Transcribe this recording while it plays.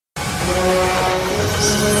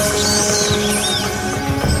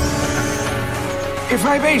If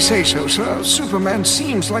I may say so, sir, Superman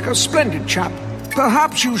seems like a splendid chap.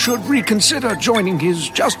 Perhaps you should reconsider joining his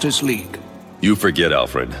Justice League. You forget,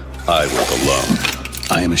 Alfred. I work alone.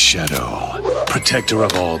 I am a shadow, protector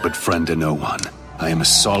of all but friend to no one. I am a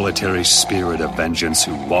solitary spirit of vengeance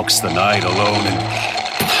who walks the night alone and...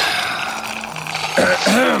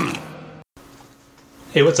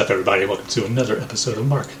 Hey, what's up, everybody? Welcome to another episode of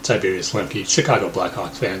Mark Tiberius Lemke, Chicago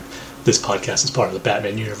Blackhawks fan. This podcast is part of the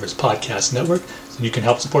Batman Universe Podcast Network, so you can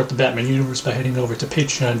help support the Batman Universe by heading over to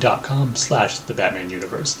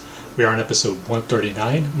patreon.com/thebatmanuniverse. We are on episode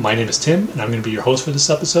 139. My name is Tim, and I'm going to be your host for this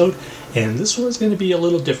episode. And this one is going to be a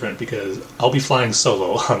little different because I'll be flying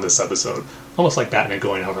solo on this episode. Almost like Batman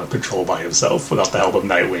going out on patrol by himself without the help of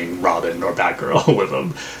Nightwing, Robin, or Batgirl with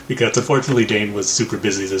him. Because unfortunately Dane was super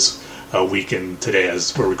busy this week and today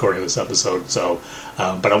as we're recording this episode.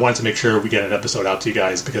 But I wanted to make sure we get an episode out to you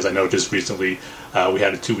guys because I know just recently we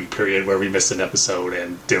had a 2-week period where we missed an episode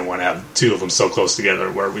and didn't want to have two of them so close together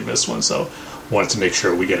where we missed one. So wanted to make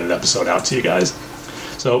sure we get an episode out to you guys.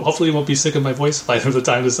 So hopefully you won't be sick of my voice by the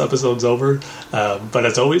time this episode's over. But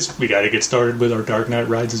as always, we got to get started with our Dark Knight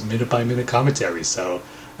Rises minute-by-minute commentary. So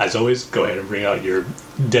as always, go ahead and bring out your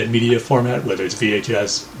dead media format, whether it's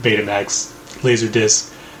VHS, Betamax,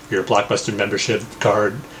 Laserdisc, your Blockbuster membership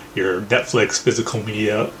card, your Netflix, physical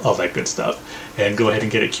media, all that good stuff. And go ahead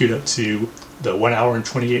and get it queued up to the 1 hour and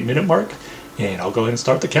 28 minute mark. And I'll go ahead and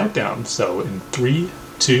start the countdown. So in 3,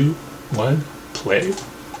 2, 1, play.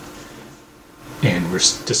 And we're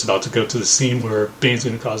just about to go to the scene where Bane's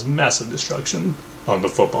going to cause massive destruction on the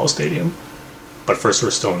football stadium. But first, we're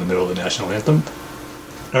still in the middle of the national anthem.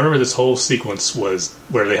 I remember this whole sequence was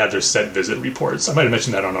where they had their set visit reports. I might have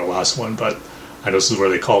mentioned that on our last one, but I know this is where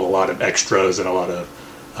they called a lot of extras and a lot of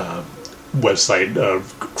website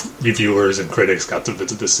reviewers and critics got to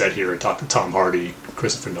visit the set here and talk to Tom Hardy,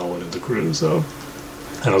 Christopher Nolan, and the crew. So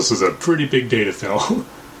I know this was a pretty big day to film.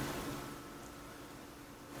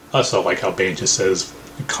 I also like how Bane just says,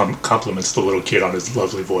 compliments the little kid on his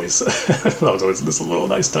lovely voice. That was always just a little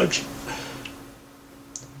nice touch.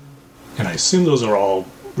 And I assume those are all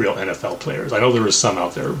real NFL players. I know there was some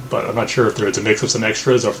out there, but I'm not sure if there's a mix of some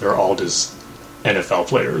extras or if they're all just NFL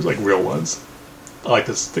players, like real ones. I like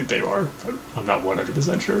to think they are, but I'm not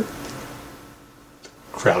 100% sure.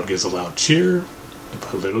 Crowd gives a loud cheer,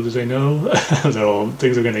 but little do they know,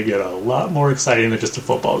 things are going to get a lot more exciting than just a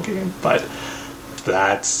football game. But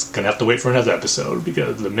that's going to have to wait for another episode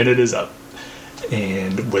because the minute is up.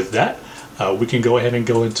 And with that, we can go ahead and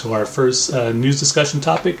go into our first news discussion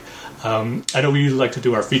topic. I know we usually like to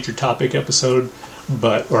do our featured topic episode,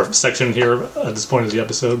 or section here at this point of the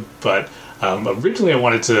episode, but originally I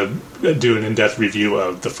wanted to do an in-depth review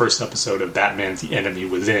of the first episode of Batman: The Enemy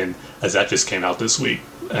Within, as that just came out this week.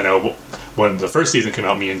 I know when the first season came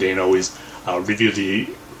out, me and Dane always reviewed the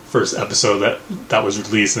first episode that was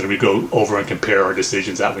released, and we go over and compare our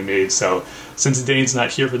decisions that we made. So since Dane's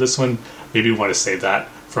not here for this one, maybe we want to save that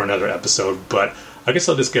for another episode. But I guess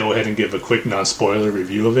I'll just go ahead and give a quick non-spoiler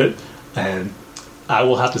review of it. And I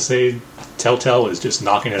will have to say, Telltale is just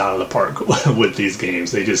knocking it out of the park with these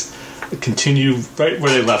games. They just continue right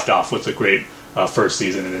where they left off with the great first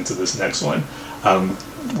season and into this next one.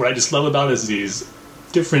 What I just love about it is these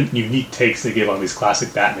different, unique takes they give on these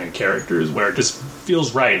classic Batman characters, where it just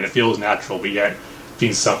feels right and it feels natural, but yet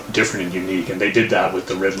being something different and unique. And they did that with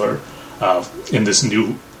the Riddler in this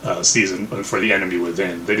new season for The Enemy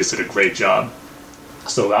Within. They just did a great job.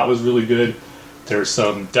 So that was really good. There's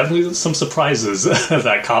definitely some surprises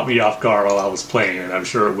that caught me off guard while I was playing, and I'm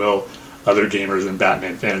sure it will other gamers and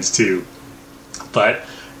Batman fans too. But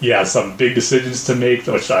yeah, some big decisions to make,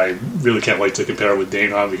 which I really can't wait to compare with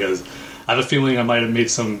Dane on, because I have a feeling I might have made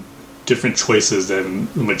some different choices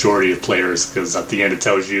than the majority of players, because at the end it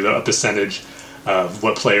tells you a percentage of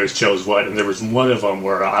what players chose what, and there was one of them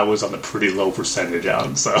where I was on a pretty low percentage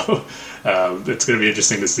on, so it's going to be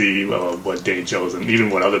interesting to see what Dane chose, and even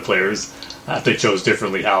what other players, if they chose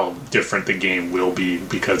differently, how different the game will be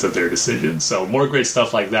because of their decisions. So more great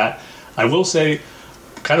stuff like that. I will say,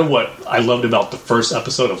 kind of what I loved about the first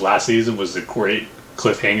episode of last season was the great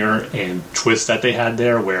cliffhanger and twist that they had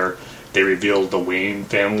there, where they revealed the Wayne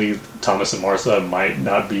family, Thomas and Martha, might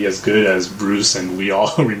not be as good as Bruce and we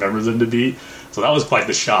all remember them to be. So that was quite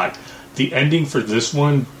the shock. The ending for this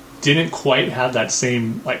one didn't quite have that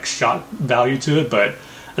same shock value to it, but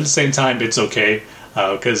at the same time, it's okay,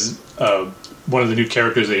 because one of the new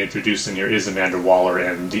characters they introduced in here is Amanda Waller,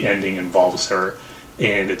 and the ending involves her.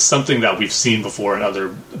 And it's something that we've seen before in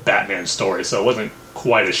other Batman stories, so it wasn't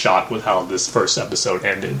quite a shock with how this first episode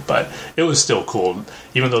ended, but it was still cool.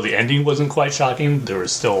 Even though the ending wasn't quite shocking, there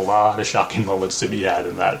was still a lot of shocking moments to be had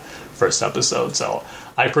in that first episode. So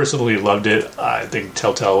I personally loved it. I think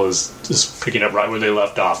Telltale is just picking up right where they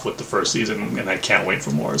left off with the first season, and I can't wait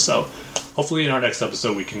for more. So hopefully in our next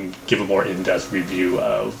episode we can give a more in-depth review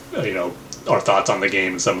of, our thoughts on the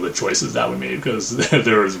game and some of the choices that we made, because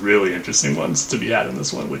there was really interesting ones to be had in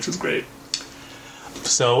this one, which was great.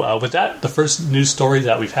 So with that, the first news story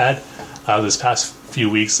that we've had this past few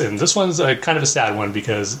weeks, and this one's kind of a sad one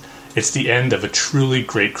because it's the end of a truly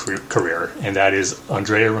great career, and that is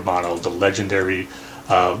Andrea Romano, the legendary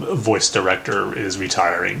voice director, is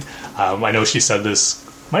retiring. I know she said this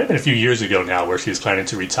might have been a few years ago now where she was planning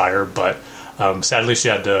to retire, but sadly she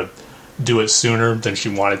had to do it sooner than she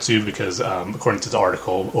wanted to because according to the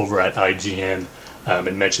article over at IGN,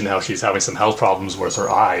 it mentioned how she's having some health problems with her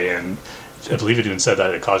eye, and I believe it even said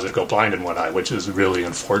that it caused her to go blind in one eye, which is really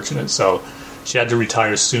unfortunate. So she had to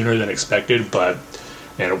retire sooner than expected, but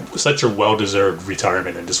such a well-deserved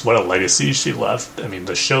retirement, and just what a legacy she left. I mean,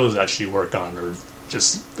 the shows that she worked on are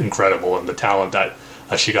just incredible, and the talent that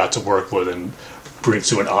she got to work with and bring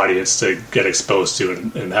to an audience to get exposed to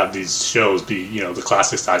and have these shows be, the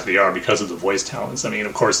classic size they are because of the voice talents. I mean,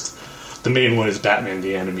 of course, the main one is Batman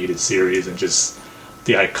the Animated Series, and just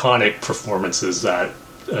the iconic performances that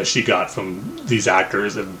she got from these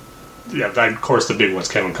actors. And of course, the big ones,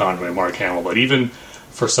 Kevin Conroy and Mark Hamill, but even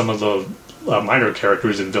for some of the minor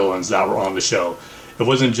characters and villains that were on the show, it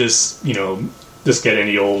wasn't just, just get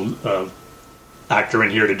any old actor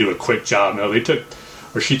in here to do a quick job. No,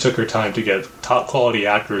 she took her time to get top quality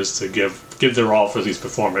actors to give their all for these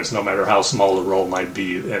performances, no matter how small the role might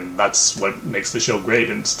be, and that's what makes the show great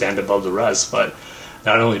and stand above the rest. But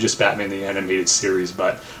not only just Batman the Animated Series,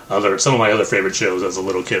 but some of my other favorite shows as a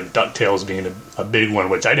little kid, DuckTales being a big one,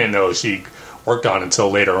 which I didn't know she worked on until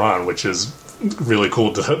later on, which is really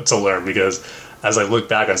cool to learn, because as I look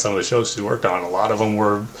back on some of the shows she worked on, a lot of them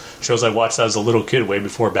were shows I watched as a little kid way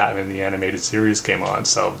before Batman the Animated Series came on.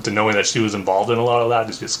 So knowing that she was involved in a lot of that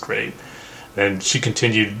is just great. And she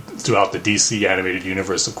continued throughout the DC animated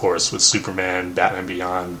universe, of course, with Superman, Batman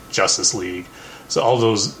Beyond, Justice League. So all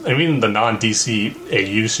those, I mean, the non-DC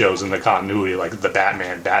AU shows in the continuity, like the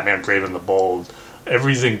Batman Brave and the Bold,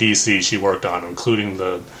 everything DC she worked on, including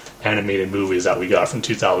the animated movies that we got from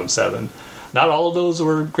 2007. Not all of those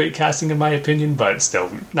were great casting, in my opinion, but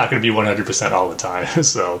still not going to be 100% all the time.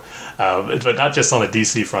 So, but not just on the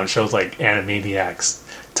DC front, shows like Animaniacs,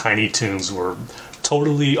 Tiny Toons were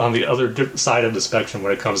totally on the other side of the spectrum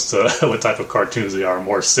when it comes to what type of cartoons they are,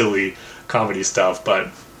 more silly comedy stuff, but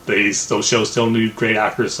those shows still need great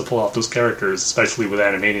actors to pull off those characters, especially with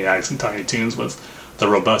Animaniacs and Tiny Toons, with the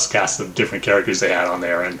robust cast of different characters they had on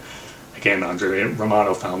there. And again, Andrea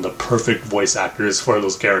Romano found the perfect voice actors for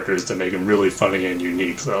those characters to make them really funny and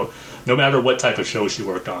unique. So no matter what type of show she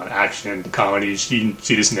worked on, action, comedy, she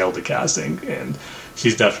just nailed the casting, and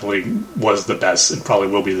she's definitely was the best and probably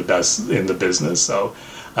will be the best in the business. So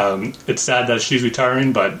it's sad that she's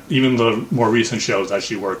retiring, but even the more recent shows that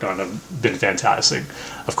she worked on have been fantastic.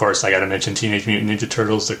 Of course, I got to mention Teenage Mutant Ninja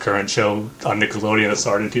Turtles, the current show on Nickelodeon that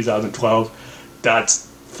started in 2012. That's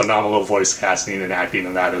phenomenal voice casting and acting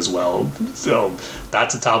in that as well. So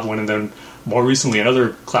that's a top one. And then more recently,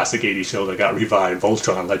 another classic 80s show that got revived,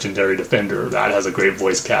 Voltron, Legendary Defender, that has a great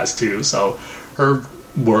voice cast too. So her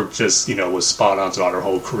work just, was spot on throughout her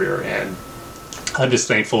whole career. And I'm just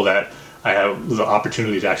thankful that I have the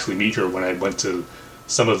opportunity to actually meet her when I went to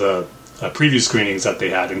some of the preview screenings that they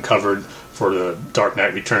had and covered for the Dark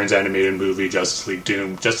Knight Returns animated movie, Justice League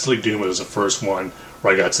Doom. Justice League Doom was the first one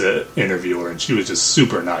where I got to interview her, and she was just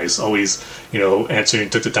super nice, always,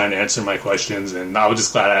 took the time to answer my questions, and I was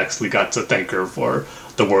just glad I actually got to thank her for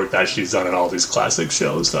the work that she's done in all these classic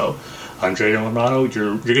shows. So, Andrea Romano,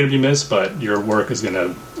 you're going to be missed, but your work is going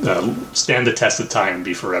to stand the test of time and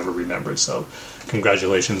be forever remembered. So,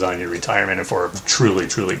 congratulations on your retirement and for a truly,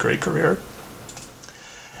 truly great career.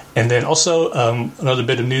 And then also, another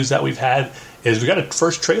bit of news that we've had is we got a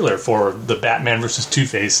first trailer for the Batman vs.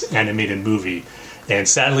 Two-Face animated movie. And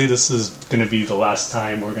sadly, this is going to be the last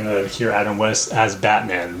time we're going to hear Adam West as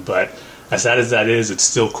Batman. But as sad as that is, it's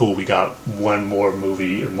still cool. We got one more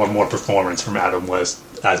movie and one more performance from Adam West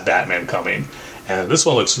as Batman coming. And this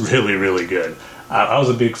one looks really, really good. I was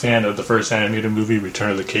a big fan of the first animated movie,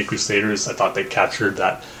 Return of the Caped Crusaders. I thought they captured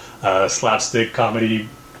that slapstick comedy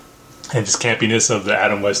and just campiness of the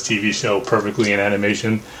Adam West TV show perfectly in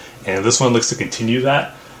animation. And this one looks to continue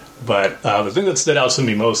that. But the thing that stood out to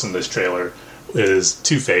me most in this trailer is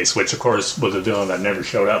Two-Face, which of course was a villain that never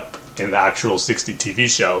showed up in the actual 60 TV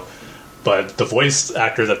show. But the voice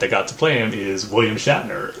actor that they got to play him is William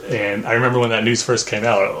Shatner. And I remember when that news first came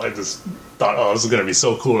out, I just thought, oh, this is going to be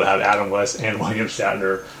so cool to have Adam West and William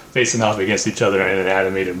Shatner facing off against each other in an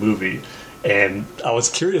animated movie. And I was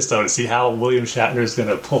curious, though, to see how William Shatner is going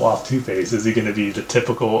to pull off Two-Face. Is he going to be the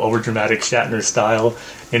typical overdramatic Shatner style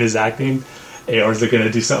in his acting? Or is it going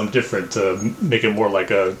to do something different to make it more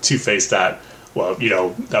like a Two-Face that, well, you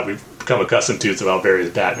know, that we've become accustomed to throughout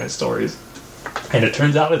various Batman stories? And it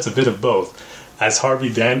turns out it's a bit of both. As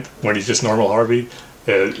Harvey Dent, when he's just normal Harvey,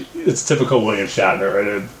 it's typical William Shatner,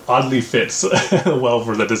 and it oddly fits well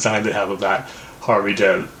for the design they have of that Harvey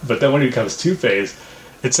Dent. But then when he becomes Two-Face,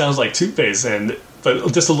 it sounds like Two-Face,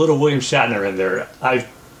 but just a little William Shatner in there.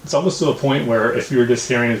 It's almost to a point where if you were just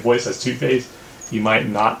hearing his voice as Two-Face, you might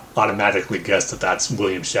not automatically guess that that's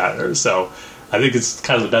William Shatner. So I think it's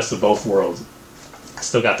kind of the best of both worlds.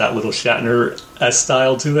 Still got that little Shatner-esque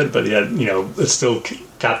style to it, but yet, you know, it's still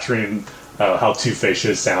capturing how Two-Face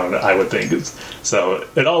should sound, I would think. So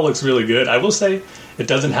it all looks really good. I will say it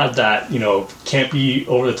doesn't have that, you know, campy,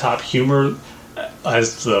 over-the-top humor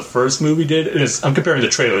as the first movie did. I'm comparing the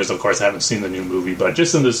trailers, of course. I haven't seen the new movie, but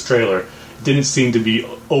just in this trailer, it didn't seem to be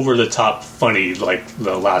over-the-top funny like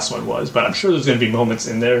the last one was. But I'm sure there's going to be moments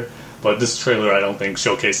in there. But this trailer, I don't think,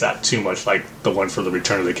 showcased that too much like the one for the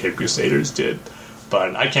Return of the Cape Crusaders did.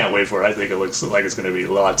 But I can't wait for it. I think it looks like it's going to be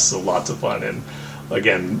lots of fun. And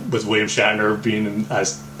again, with William Shatner being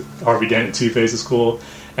as Harvey Dent and Two-Face is cool.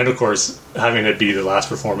 And of course, having it be the last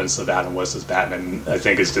performance of Adam West as Batman, I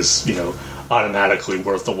think is just, you know, automatically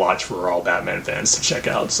worth the watch for all Batman fans to check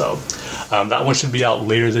out. So that one should be out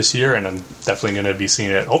later this year, and I'm definitely going to be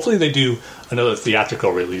seeing it. Hopefully they do another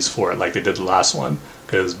theatrical release for it like they did the last one,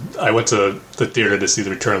 because I went to the theater to see the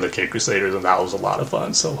Return of the Cape Crusaders, and that was a lot of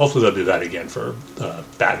fun. So hopefully they'll do that again for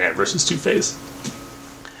Batman versus Two-Face.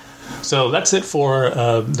 So that's it for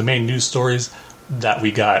the main news stories that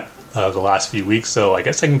we got the last few weeks. So I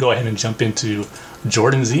guess I can go ahead and jump into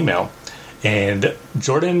Jordan's email. And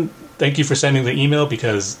Jordan, thank you for sending the email,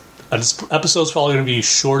 because this episode's probably going to be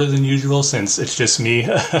shorter than usual since it's just me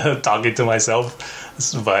talking to myself.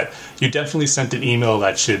 But you definitely sent an email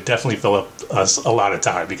that should definitely fill up us a lot of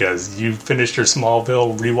time, because you finished your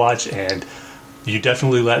Smallville rewatch and you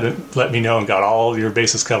definitely let me know and got all your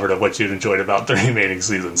bases covered of what you'd enjoyed about the remaining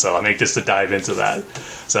season. So I'm anxious to dive into that.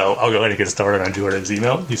 So I'll go ahead and get started on Jordan's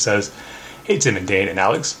email. He says, "Hey Tim and Dane and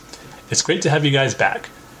Alex, it's great to have you guys back.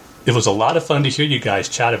 It was a lot of fun to hear you guys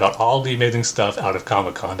chat about all the amazing stuff out of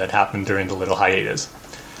Comic-Con that happened during the little hiatus.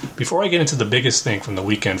 Before I get into the biggest thing from the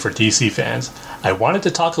weekend for DC fans, I wanted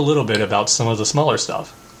to talk a little bit about some of the smaller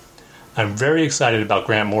stuff. I'm very excited about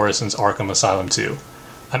Grant Morrison's Arkham Asylum 2.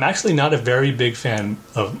 I'm actually not a very big fan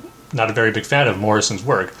of Morrison's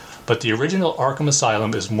work, but the original Arkham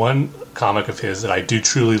Asylum is one comic of his that I do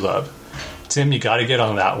truly love. Tim, you gotta get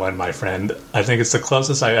on that one, my friend. I think it's the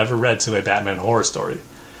closest I've ever read to a Batman horror story.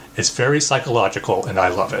 It's very psychological, and I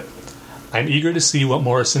love it. I'm eager to see what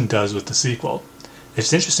Morrison does with the sequel.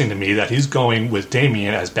 It's interesting to me that he's going with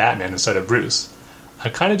Damian as Batman instead of Bruce.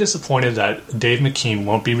 I'm kind of disappointed that Dave McKean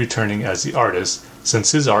won't be returning as the artist,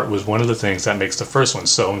 since his art was one of the things that makes the first one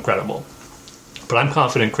so incredible. But I'm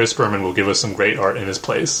confident Chris Berman will give us some great art in his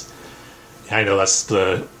place. And I know that's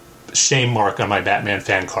the shame mark on my Batman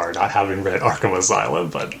fan card, not having read Arkham Asylum,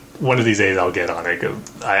 but one of these days I'll get on it, 'cause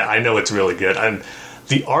I know it's really good. And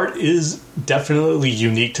the art is definitely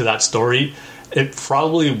unique to that story. It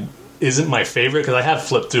probably isn't my favorite, because I have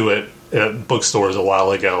flipped through it at bookstores a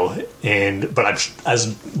while ago, but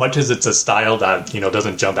as much as it's a style that, you know,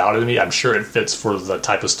 doesn't jump out at me, I'm sure it fits for the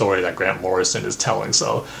type of story that Grant Morrison is telling.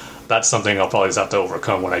 So that's something I'll probably just have to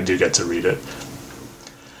overcome when I do get to read it.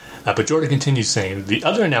 But Jordan continues saying, the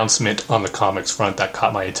other announcement on the comics front that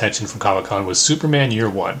caught my attention from Comic-Con was Superman Year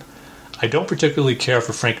One. I don't particularly care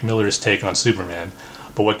for Frank Miller's take on Superman,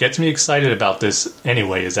 but what gets me excited about this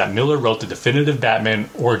anyway is that Miller wrote the definitive Batman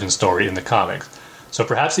origin story in the comics, so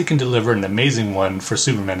perhaps he can deliver an amazing one for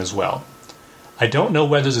Superman as well. I don't know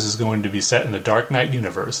whether this is going to be set in the Dark Knight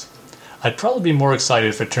universe. I'd probably be more excited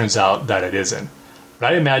if it turns out that it isn't,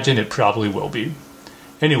 but I imagine it probably will be.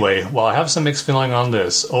 Anyway, while I have some mixed feeling on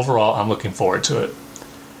this, overall I'm looking forward to it.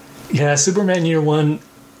 Yeah, Superman Year One,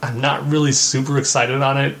 I'm not really super excited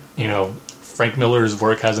on it. You know, Frank Miller's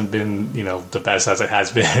work hasn't been, you know, the best as it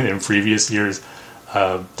has been in previous years.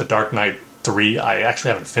 The Dark Knight 3, I actually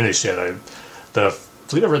haven't finished yet. I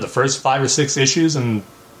believe I read the first 5 or 6 issues, and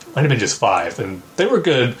might have been just 5, and they were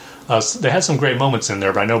good. They had some great moments in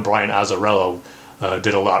there, but I know Brian Azzarello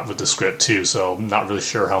did a lot with the script too, so I'm not really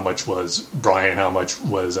sure how much was Brian, how much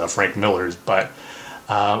was Frank Miller's, but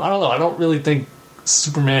I don't know. I don't really think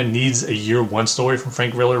Superman needs a year one story from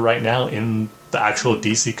Frank Miller right now in the actual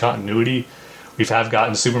DC continuity. We have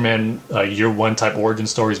gotten Superman year one type origin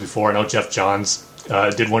stories before. I know Jeff Johns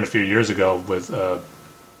did one a few years ago with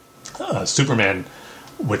Superman,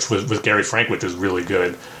 which was with Gary Frank, which was really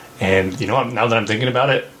good. And you know what? Now that I'm thinking about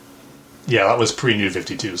it, yeah, that was pre-New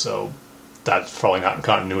 52, so that's probably not in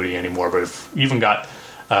continuity anymore. But if we even got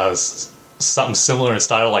something similar in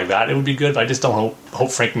style like that, it would be good. But I just don't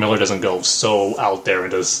hope Frank Miller doesn't go so out there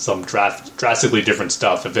into some drastically different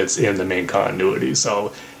stuff if it's in the main continuity.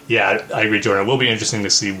 So yeah, I agree, Jordan. It will be interesting to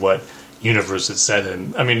see what universe it's set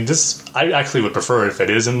in. I mean, I actually would prefer if it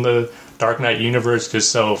is in the Dark Knight universe,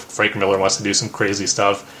 just so if Frank Miller wants to do some crazy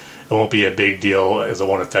stuff, it won't be a big deal as it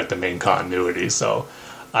won't affect the main continuity. So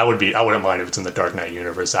I wouldn't mind if it's in the Dark Knight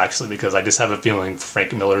universe, actually, because I just have a feeling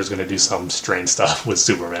Frank Miller is going to do some strange stuff with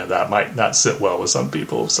Superman that might not sit well with some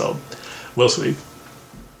people. So we'll see.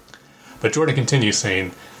 But Jordan continues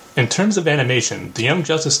saying, in terms of animation, the Young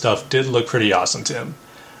Justice stuff did look pretty awesome, Tim.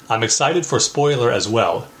 I'm excited for Spoiler as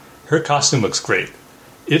well. Her costume looks great.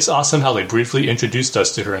 It's awesome how they briefly introduced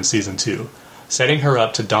us to her in Season 2, setting her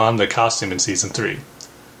up to don the costume in Season 3.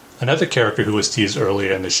 Another character who was teased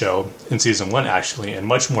earlier in the show, in Season 1 actually, and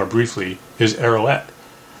much more briefly, is Arrowette,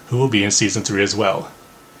 who will be in Season 3 as well.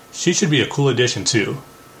 She should be a cool addition too.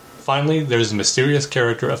 Finally, there's the mysterious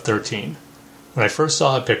character of 13. When I first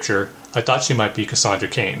saw her picture, I thought she might be Cassandra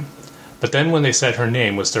Cain. But then when they said her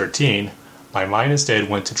name was 13, my mind instead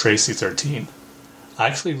went to Tracy 13. I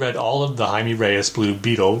actually read all of the Jaime Reyes Blue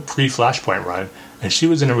Beetle pre-Flashpoint run, and she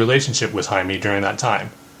was in a relationship with Jaime during that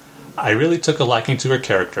time. I really took a liking to her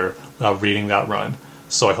character while reading that run,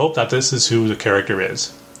 so I hope that this is who the character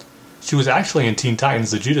is. She was actually in Teen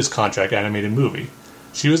Titans The Judas Contract animated movie.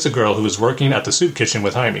 She was the girl who was working at the soup kitchen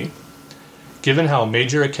with Jaime. Given how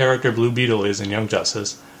major a character Blue Beetle is in Young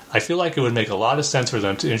Justice, I feel like it would make a lot of sense for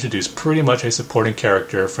them to introduce pretty much a supporting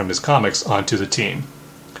character from his comics onto the team.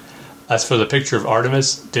 As for the picture of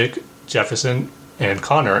Artemis, Dick, Jefferson, and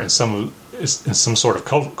Connor in some sort of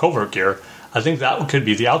covert gear, I think that could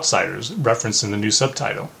be the Outsiders, referenced in the new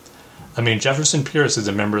subtitle. I mean, Jefferson Pierce is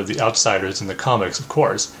a member of the Outsiders in the comics, of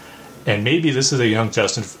course, and maybe this is a Young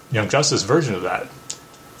Justice version of that.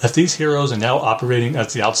 If these heroes are now operating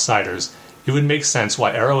as the Outsiders, it would make sense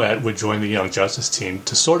why Arrowette would join the Young Justice team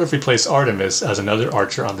to sort of replace Artemis as another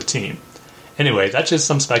Archer on the team. Anyway, that's just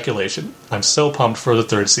some speculation. I'm so pumped for the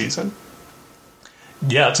third season.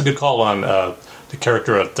 Yeah, it's a good call on the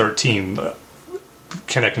character of 13,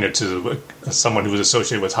 connecting it to someone who was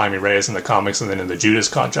associated with Jaime Reyes in the comics and then in the Judas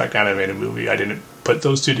Contract animated movie. I didn't put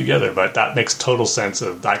those two together, but that makes total sense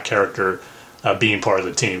of that character being part of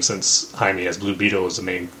the team, since Jaime as Blue Beetle is the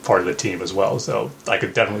main part of the team as well. So I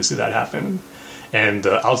could definitely see that happen. And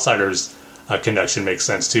the Outsiders connection makes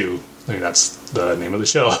sense too. I mean, that's the name of the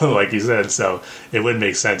show, like you said. So it would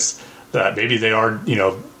make sense that maybe they are,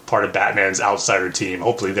 part of Batman's Outsider team.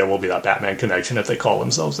 Hopefully there will be that Batman connection if they call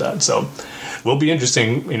themselves that. So will be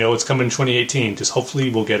interesting. It's coming in 2018. Just hopefully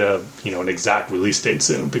we'll get an exact release date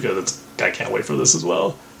soon, because I can't wait for this as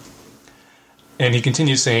well. And he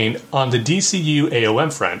continues saying, on the DCU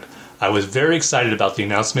AOM front, I was very excited about the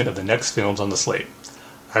announcement of the next films on the slate.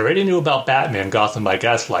 I already knew about Batman Gotham by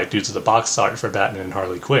Gaslight due to the box art for Batman and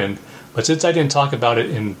Harley Quinn, but since I didn't talk about it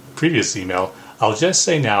in previous email, I'll just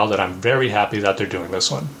say now that I'm very happy that they're doing this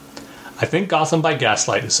one. I think Gotham by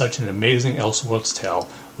Gaslight is such an amazing Elseworlds tale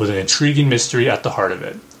with an intriguing mystery at the heart of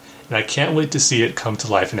it, and I can't wait to see it come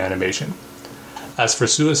to life in animation. As for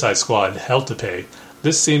Suicide Squad Hell to Pay,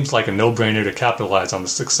 this seems like a no-brainer to capitalize on the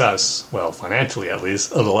success, well, financially at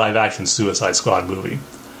least, of the live-action Suicide Squad movie.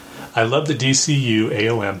 I love the DCU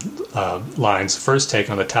AOM line's first take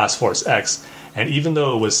on the Task Force X, and even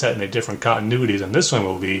though it was set in a different continuity than this one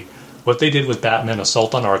will be, what they did with Batman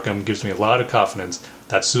Assault on Arkham gives me a lot of confidence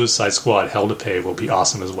that Suicide Squad Hell to Pay will be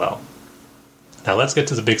awesome as well. Now let's get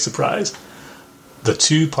to the big surprise. The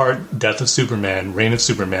 2-part Death of Superman, Reign of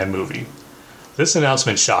Superman movie. This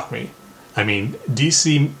announcement shocked me. I mean,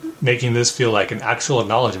 DC making this feel like an actual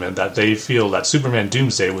acknowledgement that they feel that Superman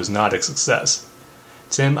Doomsday was not a success.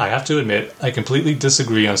 Tim, I have to admit, I completely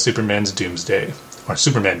disagree on Superman Doomsday.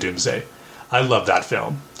 I love that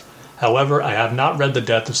film. However, I have not read the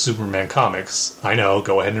Death of Superman comics. I know,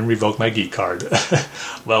 go ahead and revoke my geek card.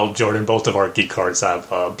 Well, Jordan, both of our geek cards have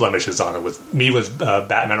blemishes on it. With me with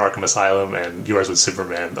Batman Arkham Asylum, and yours with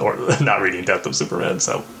Superman, or not reading Death of Superman,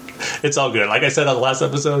 so it's all good. Like I said on the last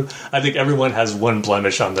episode, I think everyone has one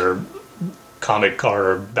blemish on their comic card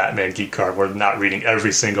or Batman geek card. We're not reading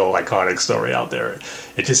every single iconic story out there.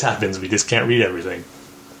 It just happens. We just can't read everything.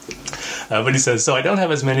 But he says, so I don't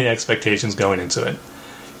have as many expectations going into it.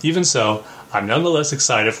 Even so, I'm nonetheless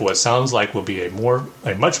excited for what sounds like will be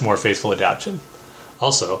a much more faithful adaptation.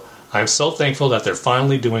 Also, I'm so thankful that they're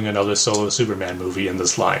finally doing another solo Superman movie in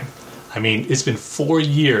this line. I mean, it's been 4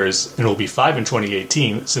 years, and it will be 5 in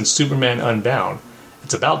 2018, since Superman Unbound.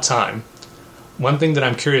 It's about time. One thing that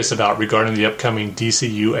I'm curious about regarding the upcoming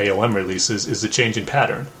DCU AOM releases is the change in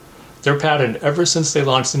pattern. Their pattern ever since they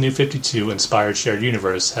launched the New 52-inspired shared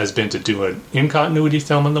universe has been to do an in-continuity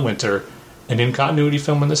film in the winter, an in-continuity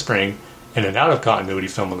film in the spring, and an out-of-continuity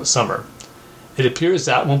film in the summer. It appears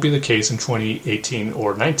that won't be the case in 2018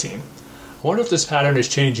 or 19. I wonder if this pattern is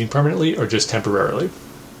changing permanently or just temporarily.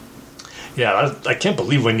 Yeah, I can't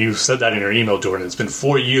believe when you said that in your email, Jordan. It's been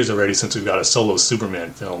 4 years already since we've got a solo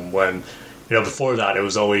Superman film, when, before that it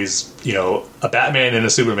was always, a Batman and a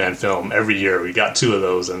Superman film every year. We got 2 of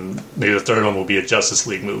those, and maybe the third one will be a Justice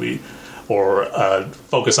League movie, or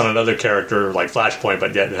focus on another character like Flashpoint,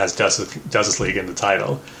 but yet it has Justice League in the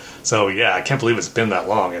title. So yeah, I can't believe it's been that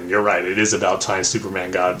long, and you're right, it is about time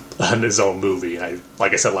Superman got his own movie.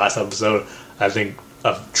 Like I said last episode, I think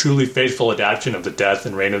a truly faithful adaptation of the Death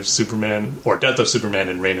and Reign of Superman, or Death of Superman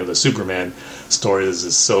and Reign of the Superman stories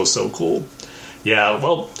is so cool. Yeah,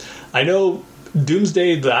 well, I know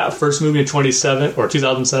Doomsday, that first movie in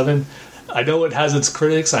 2007, I know it has its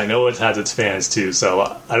critics, I know it has its fans too,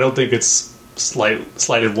 so I don't think it's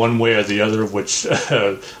slighted one way or the other which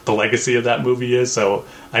the legacy of that movie is. So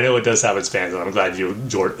I know it does have its fans, and I'm glad you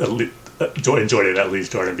enjoyed it at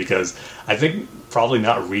least, Jordan, because I think probably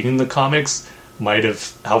not reading the comics might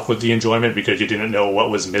have helped with the enjoyment, because you didn't know what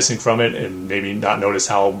was missing from it and maybe not notice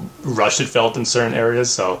how rushed it felt in certain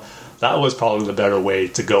areas. So that was probably the better way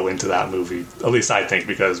to go into that movie, at least I think,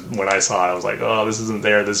 because when I saw it I was like, oh, this isn't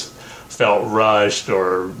there, this felt rushed,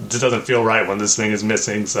 or just doesn't feel right when this thing is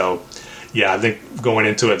missing. So yeah, I think going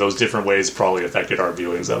into it, those different ways probably affected our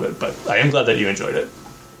viewings of it, but I am glad that you enjoyed it.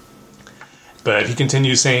 But he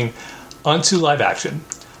continues saying, onto live action,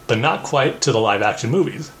 but not quite to the live action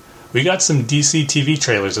movies. We got some DC TV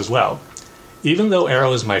trailers as well. Even though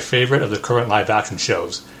Arrow is my favorite of the current live action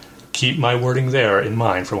shows, keep my wording there in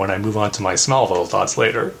mind for when I move on to my Smallville thoughts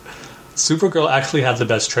later. Supergirl actually had the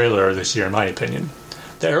best trailer this year in my opinion.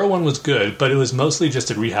 The Arrow one was good, but it was mostly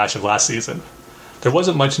just a rehash of last season. There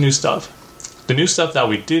wasn't much new stuff. The new stuff that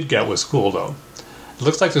we did get was cool, though. It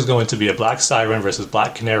looks like there's going to be a Black Siren versus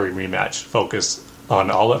Black Canary rematch, focus on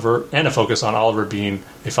Oliver being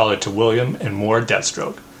a father to William, and more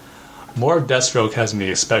Deathstroke. More Deathstroke has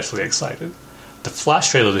me especially excited. The Flash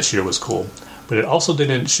trailer this year was cool, but it also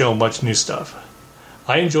didn't show much new stuff.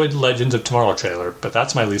 I enjoyed the Legends of Tomorrow trailer, but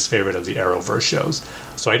that's my least favorite of the Arrowverse shows,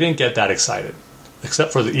 so I didn't get that excited,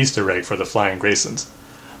 except for the Easter egg for the Flying Graysons.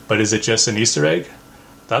 But is it just an Easter egg?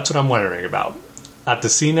 That's what I'm wondering about. At the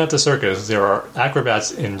scene at the circus, there are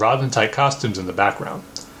acrobats in Robin-type costumes in the background.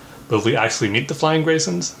 Will we actually meet the Flying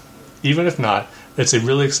Graysons? Even if not, it's a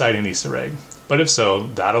really exciting Easter egg. But if so,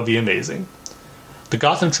 that'll be amazing. The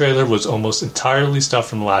Gotham trailer was almost entirely stuff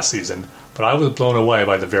from last season, but I was blown away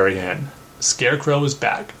by the very end. Scarecrow is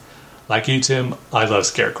back. Like you, Tim, I love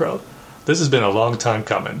Scarecrow. This has been a long time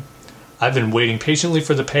coming. I've been waiting patiently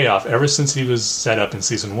for the payoff ever since he was set up in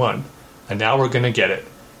Season 1, and now we're going to get it.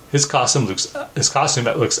 His costume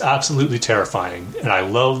looks absolutely terrifying, and I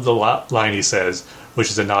love the line he says, which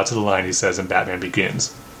is a nod to the line he says in Batman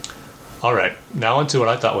Begins. Alright, now onto what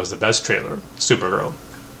I thought was the best trailer, Supergirl.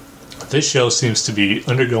 This show seems to be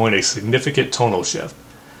undergoing a significant tonal shift.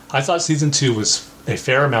 I thought Season 2 was a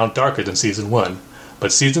fair amount darker than Season 1,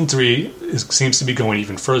 but Season 3 seems to be going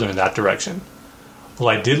even further in that direction.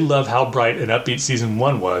 While I did love how bright and upbeat Season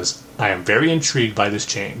 1 was, I am very intrigued by this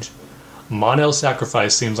change. Mon-El's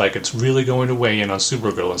sacrifice seems like it's really going to weigh in on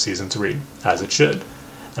Supergirl in Season 3, as it should,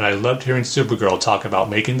 and I loved hearing Supergirl talk about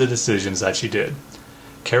making the decisions that she did.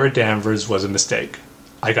 Kara Danvers was a mistake.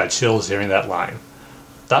 I got chills hearing that line.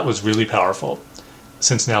 That was really powerful,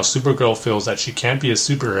 since now Supergirl feels that she can't be a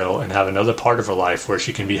superhero and have another part of her life where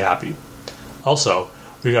she can be happy. Also,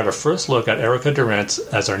 we got our first look at Erica Durant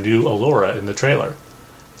as our new Allura in the trailer.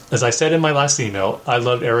 As I said in my last email, I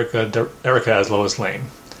loved Erica as Lois Lane.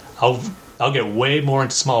 I'll get way more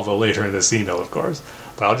into Smallville later in this email, of course,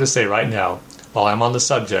 but I'll just say right now, while I'm on the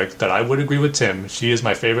subject, that I would agree with Tim, she is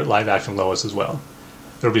my favorite live-action Lois as well.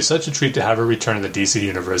 It would be such a treat to have her return in the DC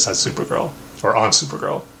Universe as Supergirl, or on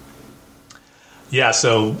Supergirl. Yeah,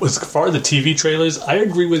 so as far as the TV trailers, I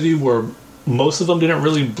agree with you where most of them didn't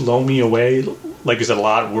really blow me away. Like you said, a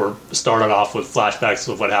lot were started off with flashbacks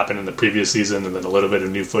of what happened in the previous season and then a little bit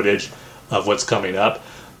of new footage of what's coming up.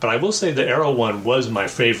 But I will say the Arrow one was my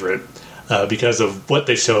favorite because of what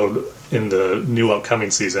they showed in the new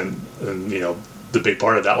upcoming season. And, the big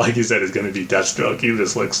part of that, like you said, is going to be Deathstroke. He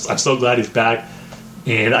just looks. I'm so glad he's back.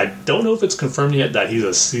 And I don't know if it's confirmed yet that he's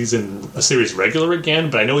a series regular again,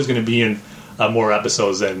 but I know he's going to be in more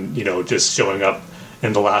episodes than, just showing up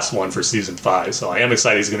in the last one for season 5. So I am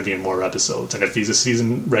excited he's going to be in more episodes. And if he's a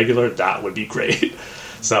season regular, that would be great.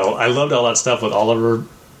 So I loved all that stuff with Oliver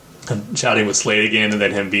chatting with Slade again, and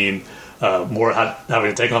then him being more having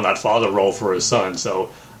to take on that father role for his son.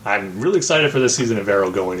 So I'm really excited for this season of Arrow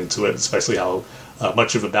going into it, especially how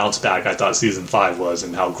much of a bounce back I thought season 5 was,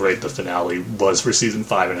 and how great the finale was for season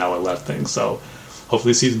 5 and how it left things. So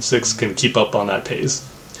hopefully season 6 can keep up on that pace.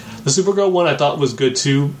 The Supergirl one I thought was good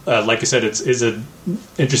too. Like I said, it is an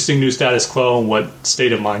interesting new status quo and what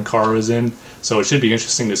state of mind Kara is in, so it should be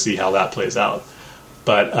interesting to see how that plays out.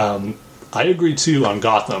 But I agree too on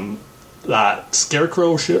Gotham. That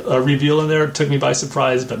Scarecrow reveal in there took me by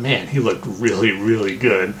surprise, but man, he looked really, really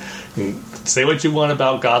good. And say what you want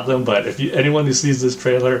about Gotham, but if anyone who sees this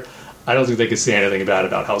trailer, I don't think they can say anything bad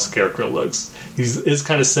about how Scarecrow looks. He is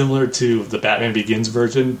kind of similar to the Batman Begins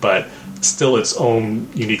version, but still its own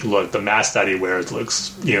unique look. The mask that he wears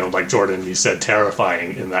looks, like Jordan, you said,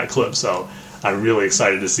 terrifying in that clip. So I'm really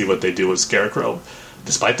excited to see what they do with Scarecrow.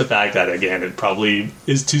 Despite the fact that, again, it probably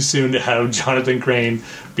is too soon to have Jonathan Crane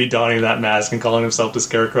be donning that mask and calling himself the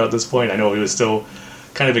Scarecrow at this point. I know he was still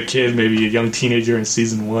kind of a kid, maybe a young teenager in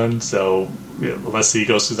season 1, so unless he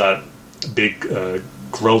goes through that big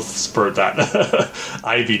growth spurt that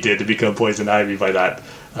Ivy did to become Poison Ivy by that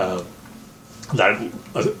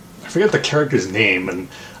I forget the character's name, and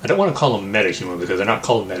I don't want to call them metahuman because they're not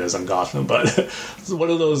called metas on Gotham, but it's one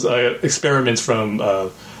of those experiments from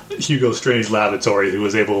Hugo Strange Laboratory, who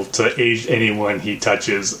was able to age anyone he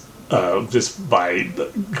touches just by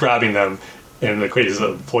grabbing them. And the case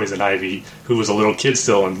of Poison Ivy, who was a little kid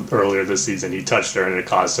still earlier this season, he touched her and it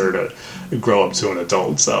caused her to grow up to an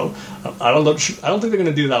adult. So I don't think they're going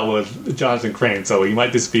to do that with Jonathan Crane. So he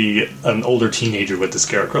might just be an older teenager with the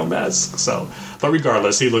Scarecrow mask. But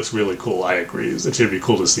regardless, he looks really cool. I agree. It should be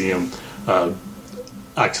cool to see him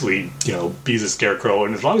actually, be the Scarecrow.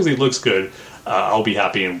 And as long as he looks good, I'll be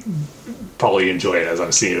happy and probably enjoy it as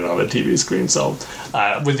I'm seeing it on the TV screen. So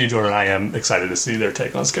with you, Jordan, I am excited to see their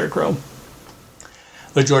take on Scarecrow.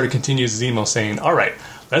 But Jordan continues his email saying, "All right,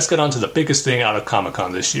 let's get on to the biggest thing out of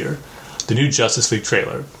Comic-Con this year, the new Justice League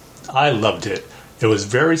trailer. I loved it. It was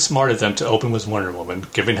very smart of them to open with Wonder Woman,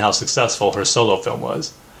 given how successful her solo film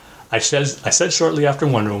was. I said shortly after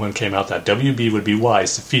Wonder Woman came out that WB would be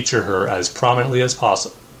wise to feature her as prominently as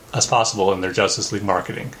possible in their Justice League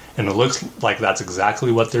marketing, and it looks like that's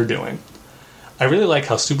exactly what they're doing. I really like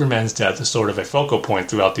how Superman's death is sort of a focal point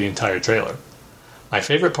throughout the entire trailer. My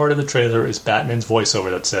favorite part of the trailer is Batman's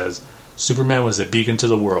voiceover that says, 'Superman was a beacon to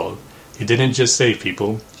the world. He didn't just save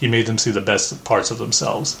people, he made them see the best parts of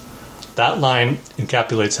themselves.' That line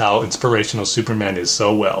encapsulates how inspirational Superman is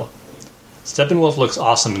so well. Steppenwolf looks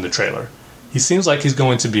awesome in the trailer. He seems like he's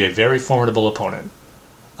going to be a very formidable opponent.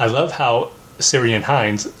 I love how Syrian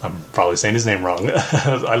Hines, I'm probably saying his name wrong,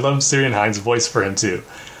 I love Syrian Hines' voice for him too.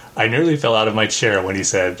 I nearly fell out of my chair when he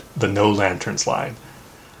said the no lanterns line.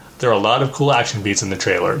 There are a lot of cool action beats in the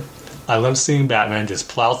trailer. I love seeing Batman just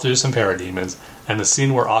plow through some parademons, and the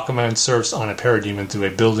scene where Aquaman surfs on a parademon through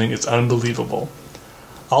a building is unbelievable.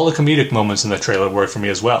 All the comedic moments in the trailer work for me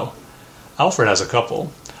as well. Alfred has a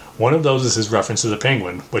couple. One of those is his reference to the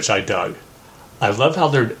Penguin, which I dug. I love how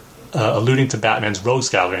they're alluding to Batman's rogues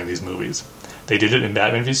gallery in these movies. They did it in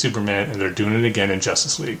Batman v Superman, and they're doing it again in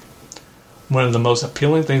Justice League. One of the most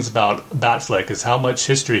appealing things about Batfleck is how much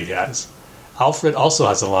history he has. Alfred also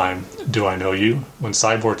has a line, 'Do I know you?' when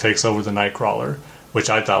Cyborg takes over the Nightcrawler, which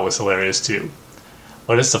I thought was hilarious too.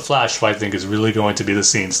 But it's the Flash who I think is really going to be the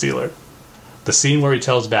scene stealer. The scene where he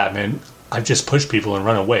tells Batman, 'I've just pushed people and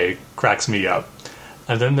run away,' cracks me up.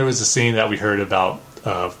 And then there was a scene that we heard about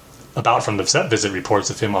from the set visit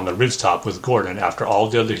reports of him on the rooftop with Gordon after all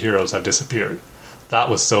the other heroes have disappeared. That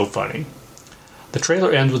was so funny. The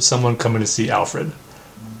trailer ends with someone coming to see Alfred.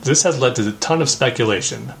 This has led to a ton of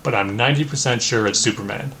speculation, but I'm 90% sure it's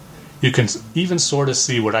Superman. You can even sort of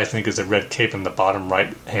see what I think is a red cape in the bottom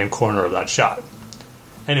right-hand corner of that shot.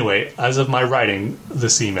 Anyway, as of my writing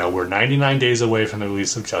this email, we're 99 days away from the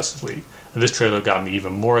release of Justice League, and this trailer got me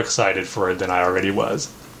even more excited for it than I already was.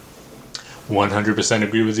 100%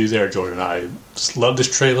 agree with you there, Jordan. I just love this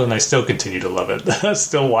trailer, and I still continue to love it. I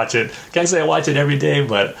still watch it. Can't say I watch it every day,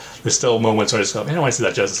 but there's still moments where I just go, man, I want to see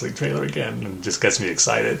that Justice League trailer again, and it just gets me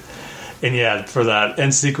excited. And yeah, for that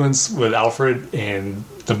end sequence with Alfred and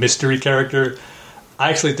the mystery character, I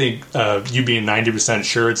actually think you being 90%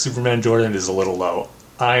 sure it's Superman, Jordan, is a little low.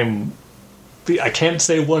 I'm I can't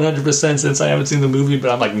say 100% since I haven't seen the movie,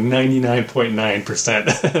 but I'm like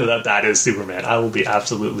 99.9% that is Superman. I will be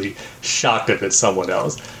absolutely shocked if it's someone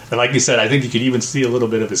else. And like you said, I think you could even see a little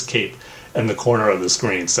bit of his cape in the corner of the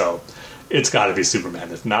screen, so it's got to be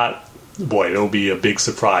Superman. If not, boy, it'll be a big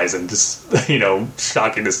surprise and just,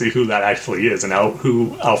 shocking to see who that actually is and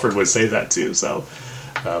who Alfred would say that to. So,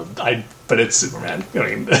 but it's Superman. I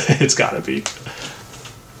mean, it's got to be.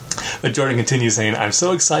 But Jordan continues saying, I'm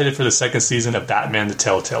so excited for the second season of Batman the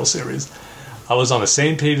Telltale series. I was on the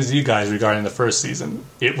same page as you guys regarding the first season.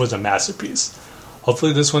 It was a masterpiece.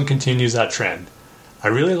 Hopefully this one continues that trend. I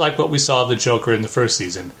really like what we saw of the Joker in the first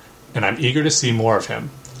season, and I'm eager to see more of him.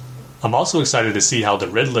 I'm also excited to see how the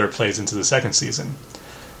Riddler plays into the second season.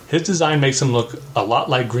 His design makes him look a lot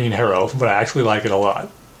like Green Arrow, but I actually like it a lot.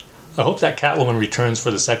 I hope that Catwoman returns for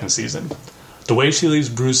the second season. The way she leaves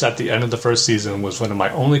Bruce at the end of the first season was one of my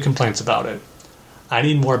only complaints about it. I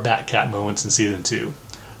need more Batcat moments in Season 2,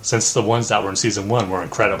 since the ones that were in Season 1 were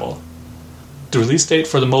incredible. The release date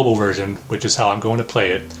for the mobile version, which is how I'm going to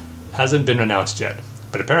play it, hasn't been announced yet,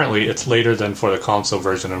 but apparently it's later than for the console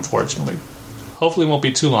version, unfortunately. Hopefully it won't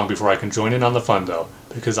be too long before I can join in on the fun, though,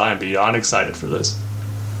 because I am beyond excited for this.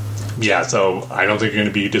 Yeah, so I don't think you're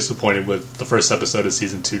going to be disappointed with the first episode of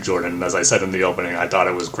Season 2, Jordan. As I said in the opening, I thought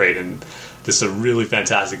it was great, and this is a really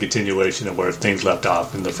fantastic continuation of where things left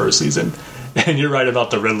off in the first season. And you're right about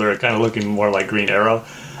the Riddler kind of looking more like Green Arrow.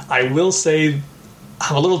 I will say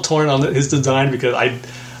I'm a little torn on his design because I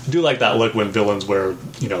do like that look when villains wear,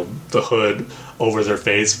 the hood over their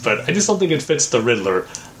face, but I just don't think it fits the Riddler.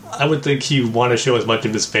 I would think he'd want to show as much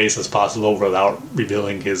of his face as possible without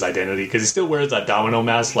revealing his identity, because he still wears that domino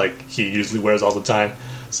mask like he usually wears all the time.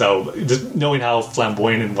 So just knowing how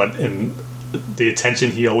flamboyant and the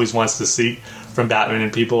attention he always wants to seek from Batman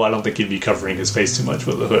and people, I don't think he'd be covering his face too much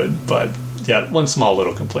with the hood. But yeah, one small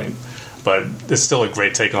little complaint. But it's still a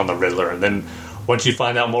great take on the Riddler. And then once you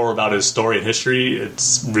find out more about his story and history,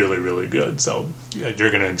 it's really, really good. So yeah,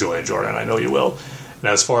 you're going to enjoy it, Jordan. I know you will. And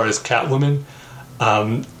as far as Catwoman,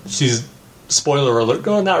 she's, spoiler alert,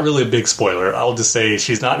 not really a big spoiler. I'll just say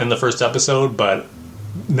she's not in the first episode, but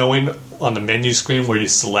knowing on the menu screen where you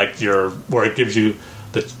select where it gives you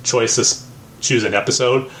the choice to choose an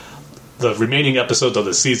episode, the remaining episodes of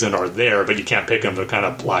the season are there, but you can't pick them. They're kind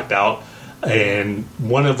of blacked out. And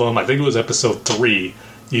one of them, I think it was episode 3,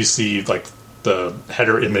 you see like the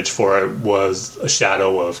header image for it was a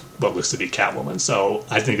shadow of what looks to be Catwoman. So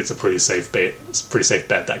I think it's a pretty safe bet. It's a pretty safe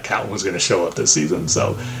bet that Catwoman's going to show up this season.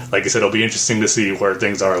 So, like I said, it'll be interesting to see where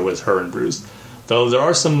things are with her and Bruce. Though there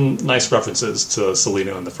are some nice references to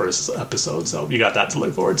Selina in the first episode, so you got that to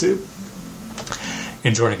look forward to.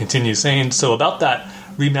 And Jordan continues saying, so about that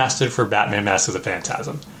remastered for Batman Mask of the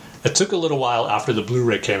Phantasm. It took a little while after the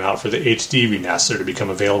Blu-ray came out for the HD remaster to become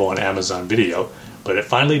available on Amazon Video, but it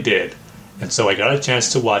finally did. And so I got a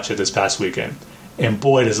chance to watch it this past weekend. And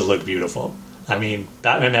boy, does it look beautiful. I mean,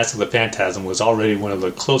 Batman Mask of the Phantasm was already one of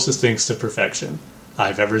the closest things to perfection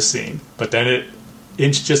I've ever seen. But then it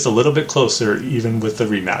inched just a little bit closer, even with the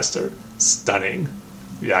remaster. Stunning.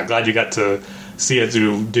 Yeah, I'm glad you got to see it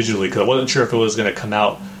through digitally, because I wasn't sure if it was going to come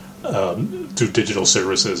out through digital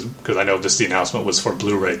services, because I know the announcement was for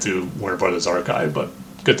Blu-ray through Warner Brothers Archive, but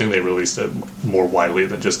good thing they released it more widely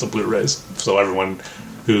than just the Blu-rays. So everyone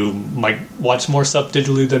who might watch more stuff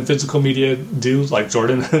digitally than physical media do, like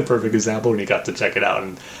Jordan, perfect example, when he got to check it out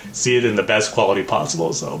and see it in the best quality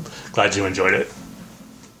possible. So glad you enjoyed it.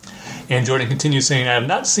 And Jordan continues saying, I have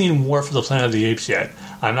not seen War for the Planet of the Apes yet.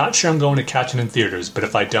 I'm not sure I'm going to catch it in theaters, but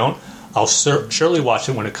if I don't, I'll surely watch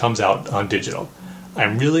it when it comes out on digital.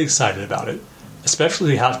 I'm really excited about it,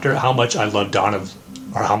 especially after how much I love Dawn of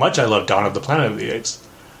the Planet of the Apes.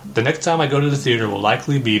 The next time I go to the theater will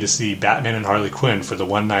likely be to see Batman and Harley Quinn for the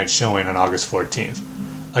one-night showing on August 14th.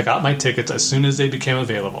 I got my tickets as soon as they became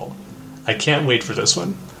available. I can't wait for this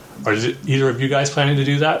one. Are either of you guys planning to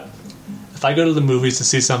do that? If I go to the movies to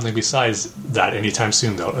see something besides that anytime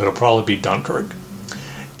soon, though, it'll probably be Dunkirk.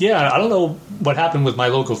 Yeah, I don't know what happened with my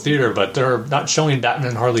local theater, but they're not showing Batman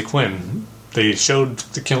and Harley Quinn. They showed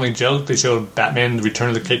The Killing Joke, they showed Batman Return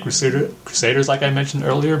of the Caped Crusaders, like I mentioned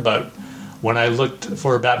earlier, but when I looked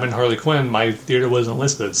for Batman and Harley Quinn, my theater wasn't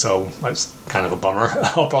listed, so that's kind of a bummer.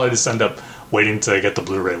 I'll probably just end up waiting to get the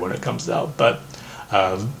Blu-ray when it comes out. But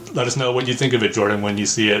let us know what you think of it, Jordan, when you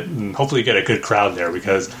see it, and hopefully get a good crowd there,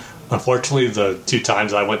 because unfortunately the 2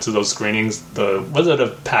 times I went to those screenings, wasn't a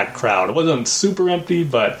packed crowd. It wasn't super empty,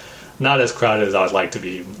 but not as crowded as I would like to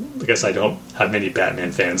be. I guess I don't have many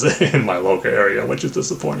Batman fans in my local area, which is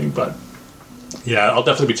disappointing, but yeah, I'll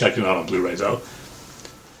definitely be checking it out on Blu-ray, though.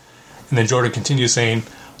 And then Jordan continues saying,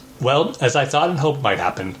 well, as I thought and hoped might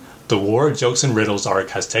happen, The War of Jokes and Riddles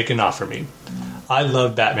arc has taken off for me. I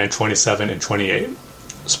love Batman 27 and 28.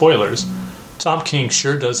 Spoilers. Tom King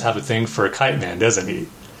sure does have a thing for Kite Man, doesn't he?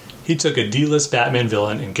 He took a D-list Batman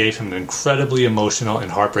villain and gave him an incredibly emotional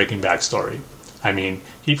and heartbreaking backstory. I mean,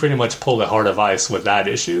 he pretty much pulled a Heart of Ice with that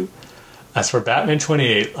issue. As for Batman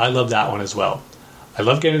 28, I love that one as well. I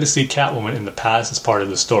love getting to see Catwoman in the past as part of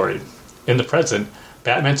the story. In the present,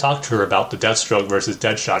 Batman talked to her about the Deathstroke versus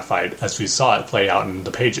Deadshot fight as we saw it play out in the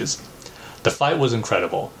pages. The fight was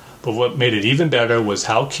incredible, but what made it even better was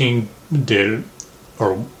how King did,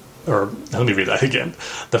 or let me read that again.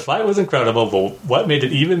 The fight was incredible, but what made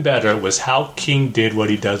it even better was how King did what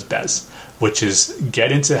he does best, which is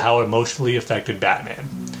get into how emotionally affected Batman.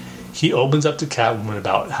 He opens up to Catwoman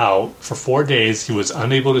about how, for 4 days, he was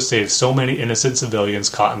unable to save so many innocent civilians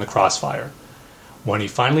caught in the crossfire. When he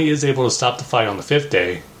finally is able to stop the fight on the 5th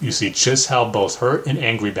day, you see just how both hurt and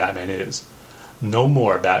angry Batman is. No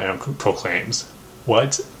more, Batman proclaims.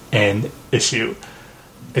 What an issue.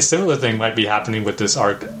 A similar thing might be happening with this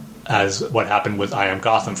arc as what happened with I Am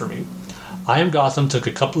Gotham for me. I Am Gotham took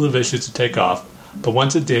a couple of issues to take off, but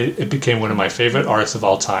once it did, it became one of my favorite arcs of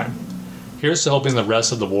all time. Here's to hoping the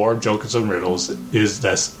rest of the War of Jokers and Riddles is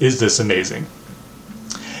this amazing.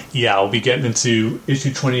 Yeah, I'll be getting into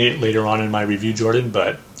issue 28 later on in my review, Jordan,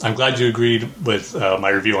 but I'm glad you agreed with my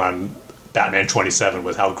review on Batman 27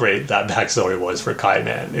 with how great that backstory was for Kite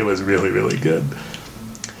Man. It was really, really good.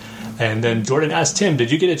 And then Jordan asked Tim,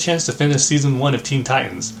 did you get a chance to finish Season 1 of Teen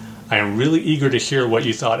Titans? I am really eager to hear what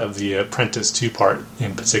you thought of the Apprentice 2-part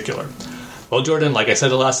in particular. Well, Jordan, like I said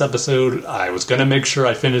the last episode, I was going to make sure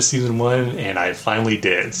I finished Season 1, and I finally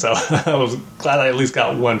did. So I was glad I at least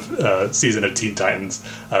got one season of Teen Titans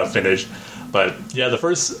finished. But yeah, the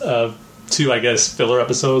first 2, I guess, filler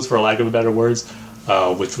episodes, for lack of better words,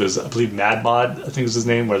 which was, I believe, Mad Mod, I think was his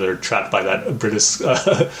name, where they're trapped by that British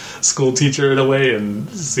school teacher in a way, and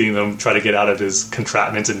seeing them try to get out of his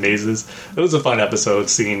contraptions and mazes. It was a fun episode,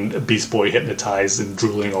 seeing Beast Boy hypnotized and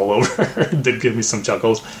drooling all over. Did give me some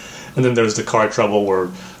chuckles. And then there's the car trouble where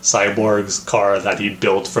Cyborg's car that he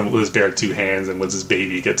built with his bare 2 hands and with his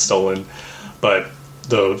baby gets stolen. But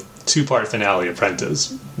the 2-part finale,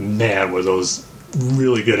 Apprentice, man, were those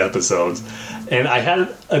really good episodes. And I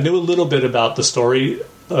knew a little bit about the story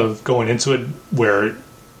of going into it, where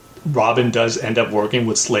Robin does end up working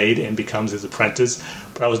with Slade and becomes his apprentice,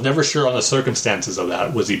 but I was never sure on the circumstances of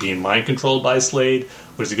that. Was he being mind controlled by Slade?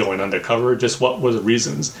 Was he going undercover? Just what were the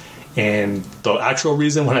reasons? And the actual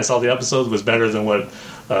reason when I saw the episode was better than what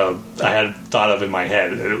I had thought of in my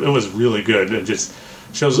head. It was really good. It just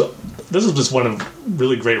shows this is just one of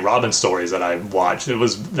really great Robin stories that I watched. It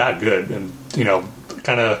was that good. And, you know,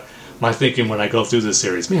 kind of my thinking when I go through this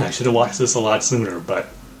series, man, I should have watched this a lot sooner. But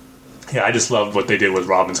yeah, I just loved what they did with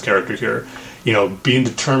Robin's character here. You know, being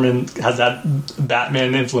determined, has that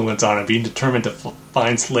Batman influence on him, being determined to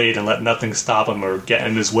find Slade and let nothing stop him or get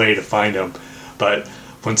in his way to find him. But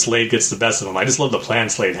when Slade gets the best of him, I just love the plan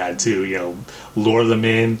Slade had too. You know, lure them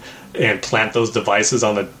in and plant those devices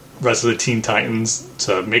on the rest of the Teen Titans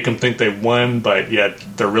to make them think they won, but yet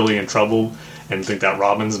they're really in trouble and think that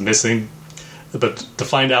Robin's missing. But to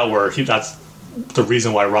find out where that's the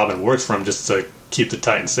reason why Robin works for him, just to keep the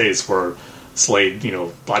Titans safe, where Slade, you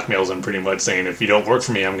know, blackmails him pretty much, saying, if you don't work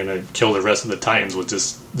for me, I'm going to kill the rest of the Titans with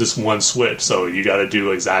this one switch, so you got to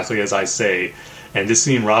do exactly as I say. And just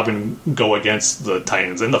seeing Robin go against the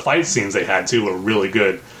Titans, and the fight scenes they had too were really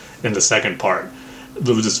good in the second part. It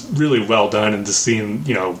was just really well done, and just seeing,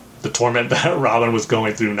 you know, the torment that Robin was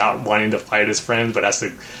going through, not wanting to fight his friends, but has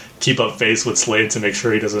to keep up face with Slade to make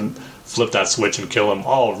sure he doesn't flip that switch and kill him.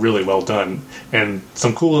 All really well done, and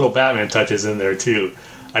some cool little Batman touches in there too.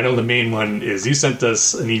 I know the main one is, you sent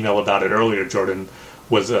us an email about it earlier, Jordan,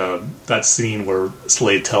 was that scene where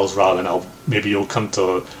Slade tells Robin, maybe you'll come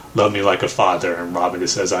to love me like a father, and Robin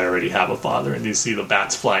just says, I already have a father, and you see the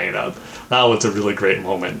bats flying up. That was a really great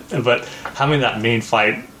moment. But having that main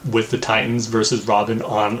fight with the Titans versus Robin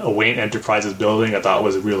on a Wayne Enterprises building, I thought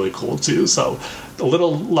was really cool too. So a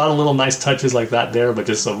lot of little nice touches like that there, but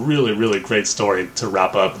just a really, really great story to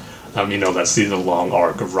wrap up, you know, that season-long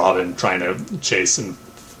arc of Robin trying to chase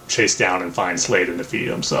down and find Slade and defeat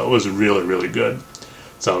him. So it was really, really good.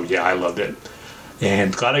 So yeah, I loved it.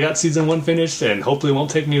 And glad I got season 1 finished, and hopefully it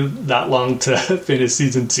won't take me that long to finish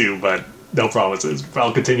season 2, but no promises.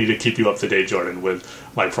 I'll continue to keep you up to date, Jordan, with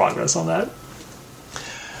my progress on that.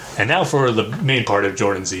 And now for the main part of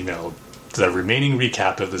Jordan's email, the remaining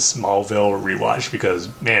recap of the Smallville rewatch, because,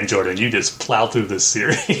 man, Jordan, you just plowed through this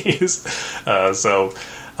series.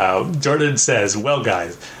 Jordan says, well,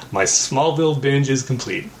 guys, my Smallville binge is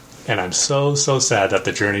complete, and I'm so sad that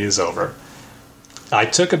the journey is over.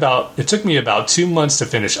 It took me about 2 months to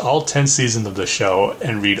finish all 10 seasons of the show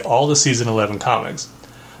and read all the season 11 comics.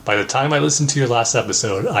 By the time I listened to your last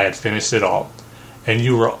episode, I had finished it all. And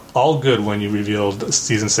you were all good when you revealed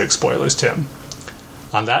season 6 spoilers, Tim.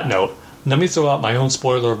 On that note, let me throw out my own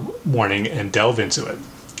spoiler warning and delve into it.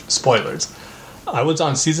 Spoilers. I was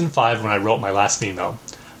on season 5 when I wrote my last email,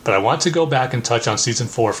 but I want to go back and touch on season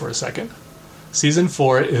 4 for a second. Season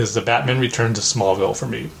 4 is the Batman Returns to Smallville for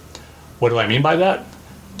me. What do I mean by that?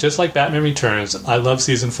 Just like Batman Returns, I love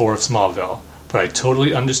season 4 of Smallville, but I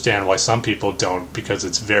totally understand why some people don't because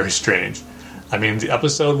it's very strange. I mean, the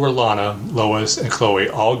episode where Lana, Lois, and Chloe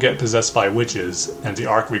all get possessed by witches, and the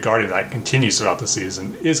arc regarding that continues throughout the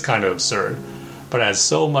season, is kind of absurd, but I had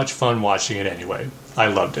so much fun watching it anyway. I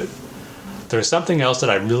loved it. There's something else that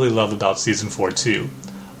I really love about season 4 too,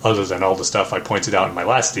 other than all the stuff I pointed out in my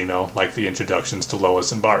last email, like the introductions to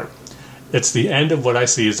Lois and Bart. It's the end of what I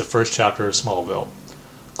see as the first chapter of Smallville.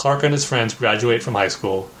 Clark and his friends graduate from high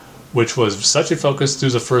school, which was such a focus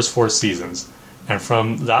through the first 4 seasons, and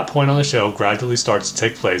from that point on the show gradually starts to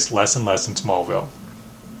take place less and less in Smallville.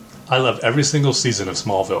 I love every single season of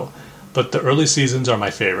Smallville, but the early seasons are my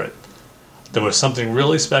favorite. There was something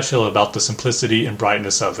really special about the simplicity and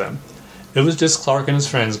brightness of them. It was just Clark and his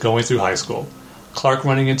friends going through high school, Clark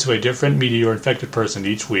running into a different meteor-infected person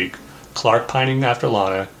each week, Clark pining after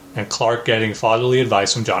Lana, and Clark getting fatherly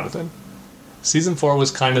advice from Jonathan. Season 4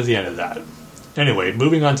 was kind of the end of that. Anyway,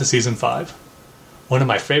 moving on to Season 5. One of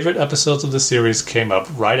my favorite episodes of the series came up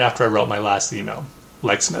right after I wrote my last email,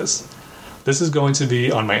 Lexmas. This is going to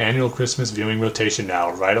be on my annual Christmas viewing rotation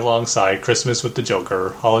now, right alongside Christmas with the Joker,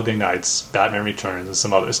 Holiday Nights, Batman Returns, and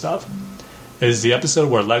some other stuff. It is the episode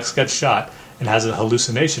where Lex gets shot and has a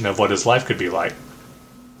hallucination of what his life could be like.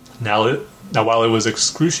 Now, while it was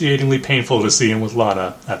excruciatingly painful to see him with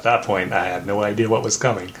Lana, at that point I had no idea what was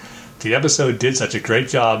coming. The episode did such a great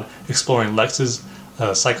job exploring Lex's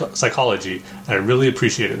psychology, and I really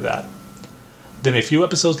appreciated that. Then a few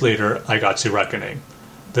episodes later, I got to Reckoning.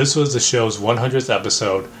 This was the show's 100th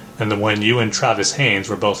episode, and the one you and Travis Haynes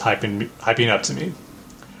were both hyping up to me.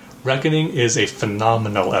 Reckoning is a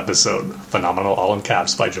phenomenal episode. Phenomenal, all in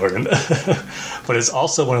caps by Jordan. But it's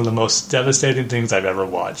also one of the most devastating things I've ever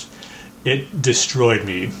watched. It destroyed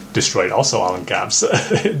me. Destroyed, also all in caps.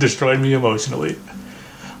 It destroyed me emotionally.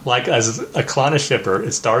 Like as a Klana shipper,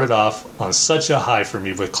 it started off on such a high for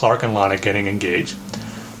me with Clark and Lana getting engaged.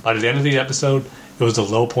 By the end of the episode, it was the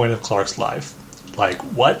low point of Clark's life. Like,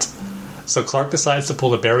 what? So Clark decides to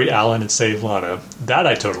pull a Barry Allen and save Lana. That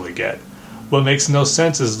I totally get. What makes no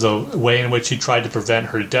sense is the way in which he tried to prevent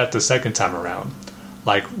her death the second time around.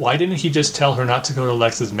 Like, why didn't he just tell her not to go to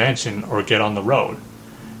Lex's mansion or get on the road?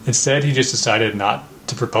 Instead, he just decided not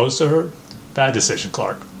to propose to her? Bad decision,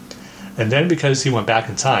 Clark. And then because he went back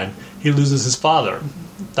in time, he loses his father.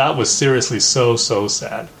 That was seriously so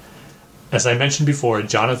sad. As I mentioned before,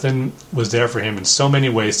 Jonathan was there for him in so many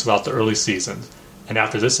ways throughout the early seasons, and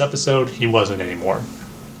after this episode, he wasn't anymore.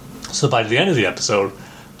 So by the end of the episode,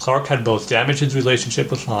 Clark had both damaged his relationship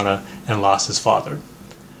with Lana and lost his father.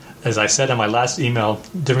 As I said in my last email,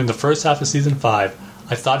 during the first half of Season 5,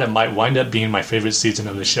 I thought it might wind up being my favorite season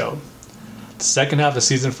of the show. The second half of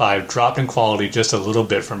Season 5 dropped in quality just a little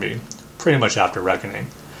bit for me, pretty much after Reckoning,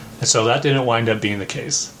 and so that didn't wind up being the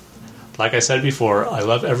case. Like I said before, I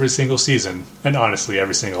love every single season, and honestly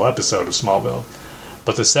every single episode of Smallville,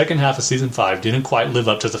 but the second half of Season 5 didn't quite live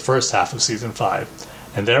up to the first half of Season 5,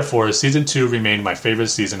 and therefore Season 2 remained my favorite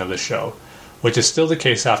season of the show, which is still the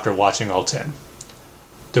case after watching all 10.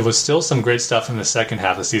 There was still some great stuff in the second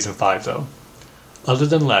half of Season 5 though. Other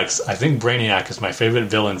than Lex, I think Brainiac is my favorite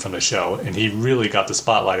villain from the show, and he really got the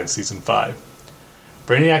spotlight in Season 5.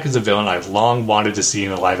 Brainiac is a villain I've long wanted to see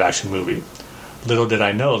in a live-action movie. Little did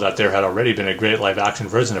I know that there had already been a great live-action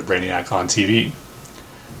version of Brainiac on TV.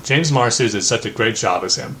 James Marsters did such a great job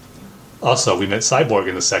as him. Also, we met Cyborg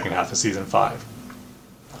in the second half of Season 5.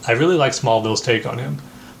 I really like Smallville's take on him.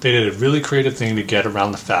 They did a really creative thing to get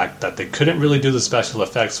around the fact that they couldn't really do the special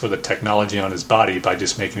effects for the technology on his body by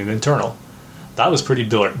just making it internal. That was pretty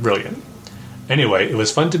brilliant. Anyway, it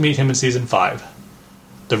was fun to meet him in Season 5.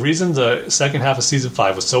 The reason the second half of Season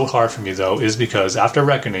 5 was so hard for me, though, is because after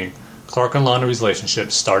Reckoning, Clark and Lana's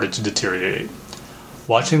relationship started to deteriorate.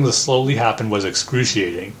 Watching this slowly happen was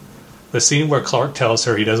excruciating. The scene where Clark tells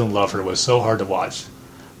her he doesn't love her was so hard to watch.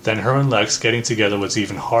 Then her and Lex getting together was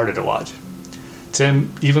even harder to watch.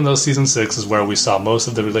 Tim, even though Season 6 is where we saw most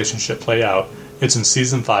of the relationship play out, it's in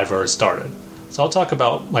Season 5 where it started. So I'll talk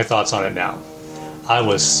about my thoughts on it now. I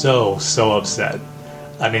was so upset.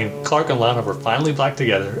 I mean, Clark and Lana were finally back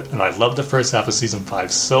together, and I loved the first half of Season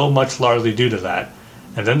 5 so much largely due to that,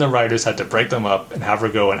 and then the writers had to break them up and have her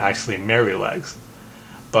go and actually marry Lex.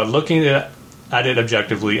 But looking at it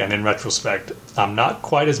objectively and in retrospect, I'm not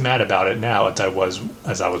quite as mad about it now as I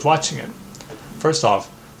was watching it. First off,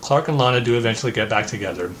 Clark and Lana do eventually get back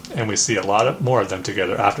together, and we see a lot more of them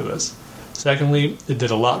together after this. Secondly, it did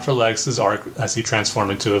a lot for Lex's arc as he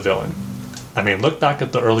transformed into a villain. I mean, look back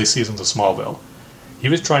at the early seasons of Smallville. He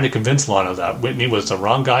was trying to convince Lana that Whitney was the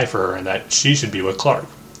wrong guy for her and that she should be with Clark.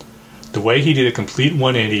 The way he did a complete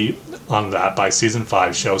 180 on that by Season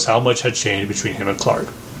 5 shows how much had changed between him and Clark.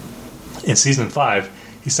 In Season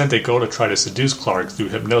 5, he sent a girl to try to seduce Clark through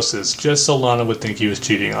hypnosis just so Lana would think he was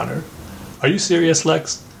cheating on her. Are you serious,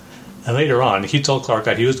 Lex? And later on, he told Clark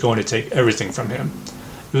that he was going to take everything from him.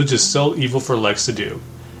 It was just so evil for Lex to do.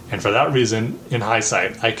 And for that reason, in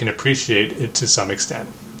hindsight, I can appreciate it to some extent.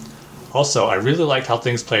 Also, I really liked how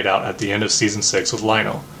things played out at the end of Season 6 with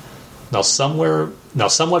Lionel. Now somewhat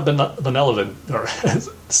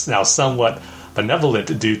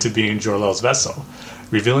benevolent due to being Jor-El's vessel,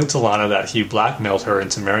 revealing to Lana that he blackmailed her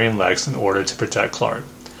into marrying Lex in order to protect Clark.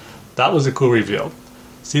 That was a cool reveal.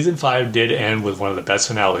 Season 5 did end with one of the best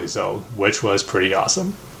finales, though, which was pretty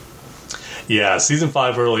awesome. Yeah, Season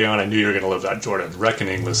 5 early on, I knew you were going to love that, Jordan.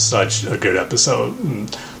 Reckoning was such a good episode.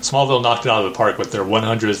 Smallville knocked it out of the park with their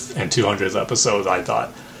 100th and 200th episodes, I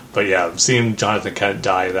thought. But yeah, seeing Jonathan Kent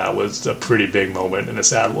die, that was a pretty big moment and a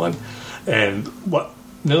sad one. And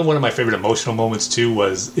another one of my favorite emotional moments, too,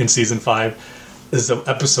 was in Season 5, is the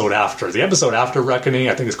episode after. The episode after Reckoning,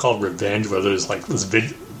 I think it's called Revenge, where there's like this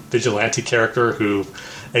vigilante character who,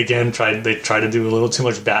 again, tried to do a little too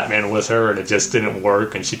much Batman with her, and it just didn't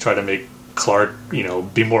work, and she tried to make Clark,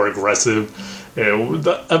 be more aggressive.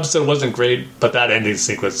 The episode wasn't great, but that ending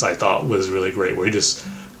sequence I thought was really great, where he just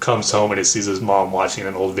comes home and he sees his mom watching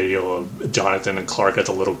an old video of Jonathan and Clark as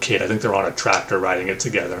a little kid. I think they're on a tractor riding it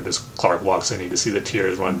together, and just Clark walks in, you can see the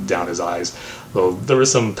tears run down his eyes. So there were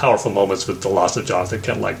some powerful moments with the loss of Jonathan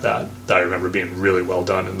Kent like that I remember being really well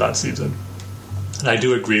done in that season. And I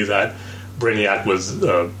do agree that Brainiac was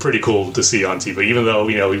pretty cool to see on TV, even though,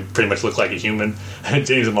 he pretty much looked like a human.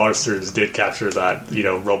 James Marsters did capture that,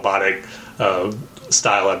 robotic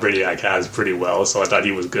style that Brainiac has pretty well, so I thought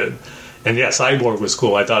he was good. And yeah, Cyborg was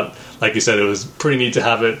cool. I thought, like you said, it was pretty neat to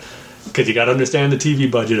have it, because you got to understand the TV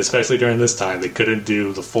budget, especially during this time. They couldn't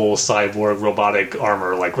do the full Cyborg robotic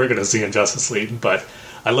armor like we're going to see in Justice League, but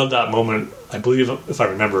I love that moment, I believe, if I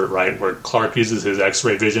remember it right, where Clark uses his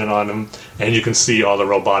X-ray vision on him, and you can see all the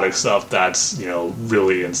robotic stuff that's,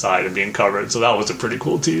 really inside and being covered. So that was a pretty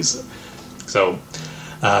cool tease. So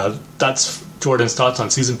that's Jordan's thoughts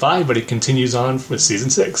on Season 5, but he continues on with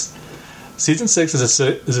Season 6. Season 6 is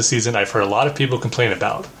a season I've heard a lot of people complain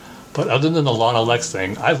about, but other than the Lana Lex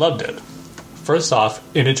thing, I loved it. First off,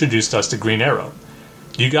 it introduced us to Green Arrow.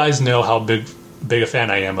 You guys know how big a fan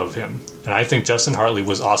I am of him, and I think Justin Hartley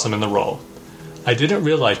was awesome in the role. I didn't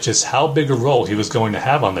realize just how big a role he was going to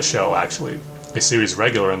have on the show, actually, a series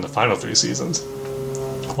regular in the final 3 seasons.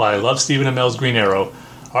 While I love Stephen Amell's Green Arrow,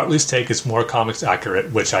 Hartley's take is more comics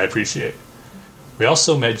accurate, which I appreciate. We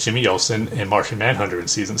also met Jimmy Olsen and Martian Manhunter in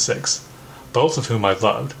Season 6, both of whom I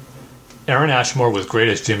loved. Aaron Ashmore was great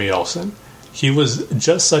as Jimmy Olsen. He was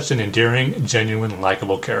just such an endearing, genuine,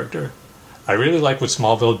 likable character. I really like what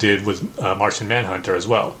Smallville did with Martian Manhunter as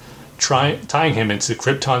well, tying him into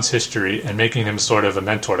Krypton's history and making him sort of a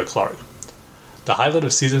mentor to Clark. The highlight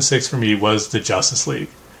of Season 6 for me was the Justice League.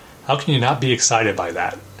 How can you not be excited by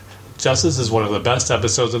that? Justice is one of the best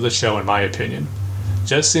episodes of the show in my opinion.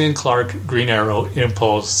 Just seeing Clark, Green Arrow,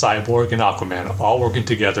 Impulse, Cyborg, and Aquaman all working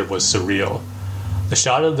together was surreal. The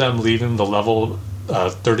shot of them leaving the level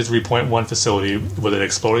 33.1 facility with it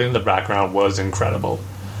exploding in the background was incredible.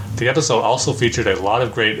 The episode also featured a lot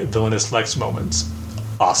of great villainous Lex moments.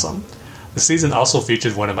 Awesome. The season also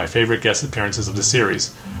featured one of my favorite guest appearances of the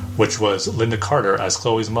series, which was Linda Carter as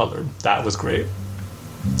Chloe's mother. That was great.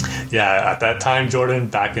 Yeah, at that time, Jordan,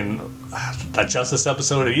 back in that Justice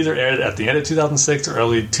episode, it either aired at the end of 2006 or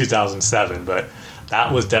early 2007, but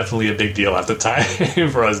that was definitely a big deal at the time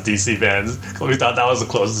for us DC fans. We thought that was the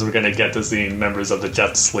closest we're going to get to seeing members of the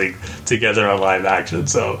Justice League together on live action.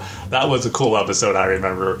 So that was a cool episode, I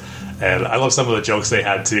remember. And I love some of the jokes they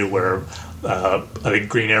had, too, where I think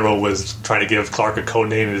Green Arrow was trying to give Clark a code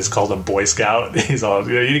name and just called him Boy Scout. He's all,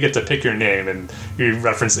 you didn't get to pick your name, and you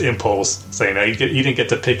reference Impulse, saying that he didn't get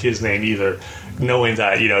to pick his name either, knowing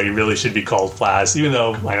that, you really should be called Flash, even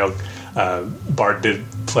though I know Bart did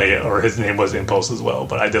play it, or his name was Impulse as well,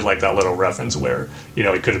 but I did like that little reference where, he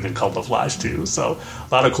could have been called the Flash too. So a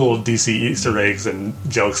lot of cool DC Easter eggs and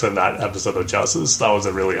jokes in that episode of Justice. That was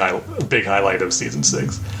a really big highlight of Season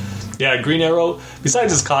 6. Yeah, Green Arrow,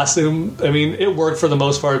 besides his costume, I mean, it worked for the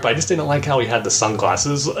most part, but I just didn't like how he had the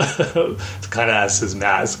sunglasses kind of as his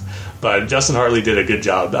mask. But Justin Hartley did a good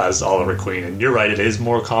job as Oliver Queen. And you're right, it is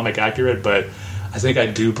more comic accurate, but I think I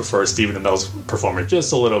do prefer Stephen Amell's performance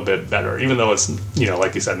just a little bit better, even though it's,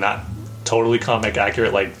 like you said, not totally comic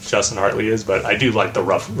accurate like Justin Hartley is, but I do like the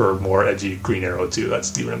rougher, more edgy Green Arrow too that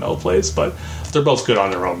Stephen Amell plays, but they're both good on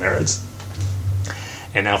their own merits.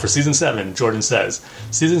 And now for Season 7, Jordan says,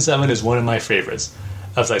 Season 7 is one of my favorites.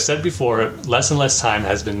 As I said before, less and less time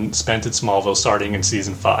has been spent in Smallville starting in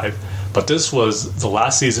Season 5, but this was the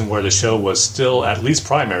last season where the show was still at least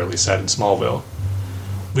primarily set in Smallville.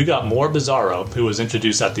 We got more Bizarro, who was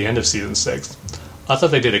introduced at the end of Season 6. I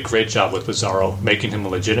thought they did a great job with Bizarro, making him a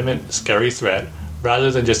legitimate, scary threat,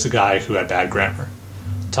 rather than just a guy who had bad grammar.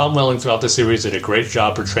 Tom Welling throughout the series did a great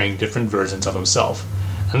job portraying different versions of himself,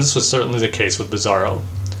 and this was certainly the case with Bizarro.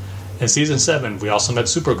 In Season 7, we also met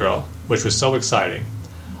Supergirl, which was so exciting.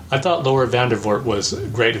 I thought Laura Vandervoort was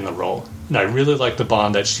great in the role, and I really liked the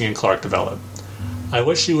bond that she and Clark developed. I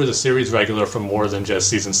wish she was a series regular for more than just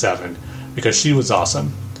Season 7, because she was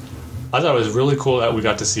awesome. I thought it was really cool that we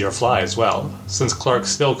got to see her fly as well, since Clark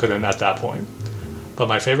still couldn't at that point. But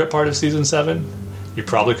my favorite part of Season 7? You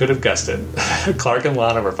probably could have guessed it. Clark and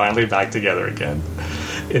Lana were finally back together again.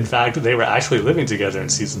 In fact, they were actually living together in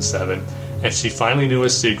Season 7, and she finally knew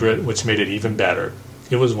his secret, which made it even better.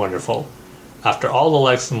 It was wonderful. After all the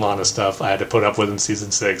Lex and Lana stuff I had to put up with in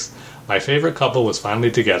Season 6, my favorite couple was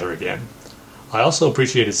finally together again. I also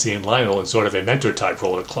appreciated seeing Lionel in sort of a mentor-type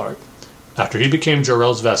role with Clark. After he became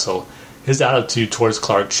Jor-El's vessel, his attitude towards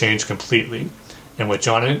Clark changed completely, and with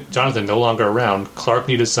Jonathan no longer around, Clark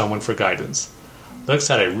needed someone for guidance. Lex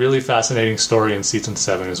had a really fascinating story in Season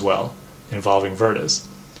 7 as well, involving Virtus.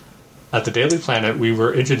 At the Daily Planet, we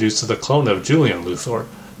were introduced to the clone of Julian Luthor,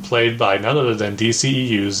 played by none other than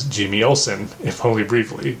DCEU's Jimmy Olsen, if only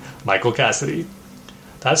briefly, Michael Cassidy.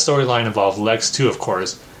 That storyline involved Lex too, of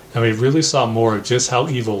course, and we really saw more of just how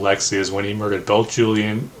evil Lex is when he murdered both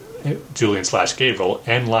Julian/Gabriel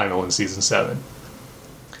and Lionel in Season 7.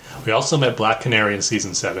 We also met Black Canary in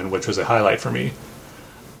Season 7, which was a highlight for me.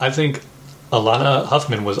 I think Alana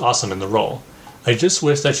Huffman was awesome in the role. I just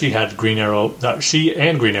wish that she and Green Arrow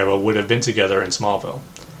would have been together in Smallville.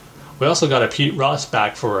 We also got Pete Ross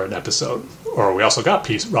back for an episode,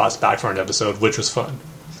 which was fun.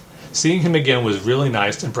 Seeing him again was really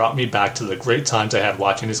nice and brought me back to the great times I had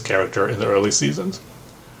watching his character in the early seasons.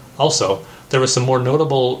 Also, there were some more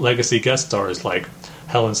notable legacy guest stars like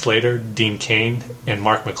Helen Slater, Dean Cain, and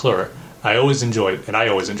Mark McClure. I always enjoy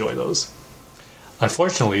those.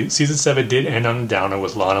 Unfortunately, Season 7 did end on a downer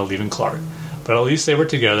with Lana leaving Clark, but at least they were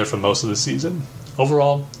together for most of the season.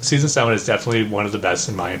 Overall, Season 7 is definitely one of the best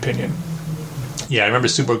in my opinion. Yeah, I remember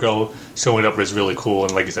Supergirl showing up was really cool,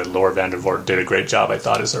 and like you said, Laura Vandervoort did a great job, I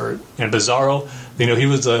thought, as her. And Bizarro, he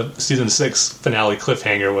was a Season 6 finale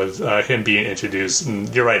cliffhanger with him being introduced,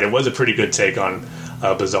 and you're right, it was a pretty good take on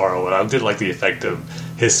Bizarro, and I did like the effect of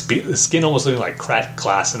his skin almost looking like cracked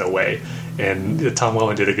glass in a way, and Tom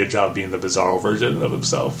Welling did a good job being the Bizarro version of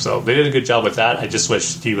himself, so they did a good job with that. I just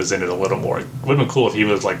wish he was in it a little more. It would have been cool if he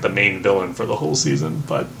was like the main villain for the whole season,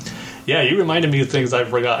 but yeah, you reminded me of things I've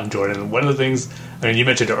forgotten, Jordan. One of the things, you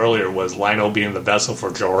mentioned it earlier, was Lionel being the vessel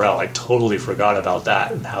for Jor-El. I totally forgot about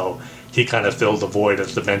that, and how he kind of filled the void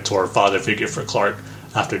as the mentor father figure for Clark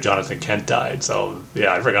after Jonathan Kent died. So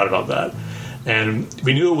yeah, I forgot about that. And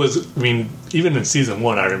we knew it was, even in Season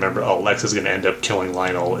 1, I remember, Lex is going to end up killing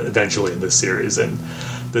Lionel eventually in this series, and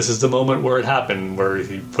this is the moment where it happened, where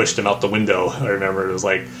he pushed him out the window. I remember it was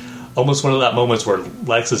like almost one of that moments where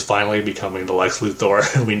Lex is finally becoming the Lex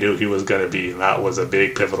Luthor we knew he was going to be, and that was a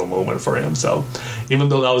big pivotal moment for him. So even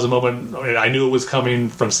though that was a moment, I knew it was coming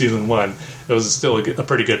from Season 1, it was still a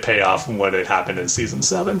pretty good payoff from what had happened in Season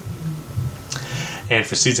 7. And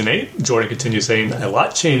for Season 8, Jordan continues saying, a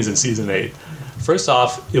lot changed in Season 8. First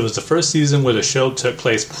off, it was the first season where the show took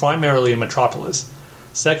place primarily in Metropolis.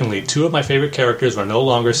 Secondly, two of my favorite characters were no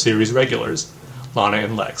longer series regulars, Lana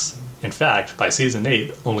and Lex. In fact, by Season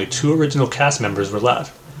 8, only two original cast members were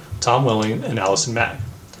left, Tom Welling and Allison Mack.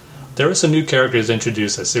 There were some new characters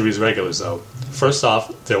introduced as series regulars, though. First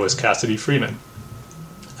off, there was Cassidy Freeman.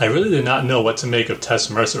 I really did not know what to make of Tess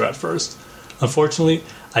Mercer at first. Unfortunately,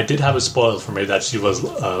 I did have it spoiled for me that she was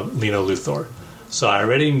Lena Luthor, so I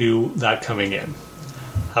already knew that coming in.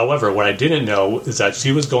 However, what I didn't know is that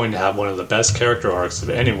she was going to have one of the best character arcs of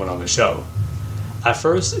anyone on the show. At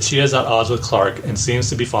first, she is at odds with Clark and seems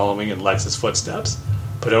to be following in Lex's footsteps,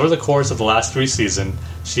 but over the course of the last 3 seasons,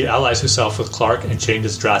 she allies herself with Clark and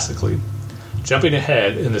changes drastically. Jumping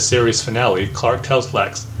ahead, in the series finale, Clark tells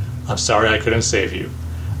Lex, "I'm sorry I couldn't save you.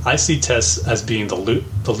 I see Tess as being the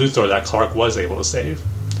Luthor that Clark was able to save.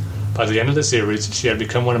 By the end of the series, she had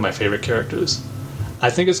become one of my favorite characters. I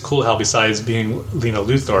think it's cool how besides being Lena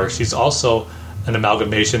Luthor, she's also an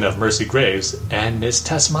amalgamation of Mercy Graves and Miss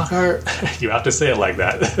Tessmacher. You have to say it like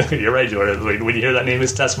that. You're right, Jordan. When you hear that name,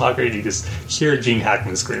 Miss Tessmacher, you just hear Gene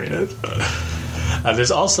Hackman screaming it. There's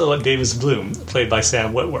also Davis Bloom, played by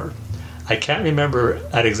Sam Witwer. I can't remember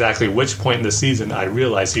at exactly which point in the season I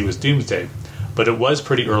realized he was Doomsday, but it was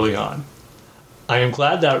pretty early on. I am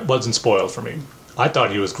glad that wasn't spoiled for me. I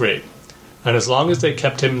thought he was great. And as long as they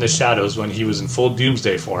kept him in the shadows when he was in full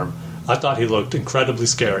Doomsday form, I thought he looked incredibly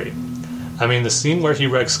scary. I mean, the scene where he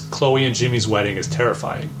wrecks Chloe and Jimmy's wedding is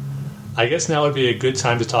terrifying. I guess now would be a good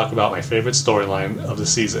time to talk about my favorite storyline of the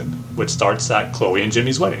season, which starts at Chloe and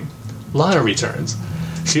Jimmy's wedding. Lana returns.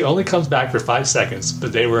 She only comes back for 5 seconds,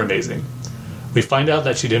 but they were amazing. We find out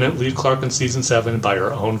that she didn't leave Clark in Season 7 by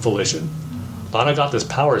her own volition. Lana got this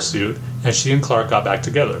power suit, and she and Clark got back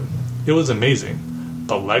together. It was amazing,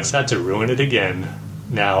 but Lex had to ruin it again.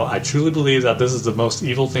 Now, I truly believe that this is the most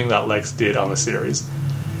evil thing that Lex did on the series.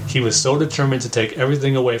 He was so determined to take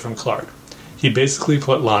everything away from Clark. He basically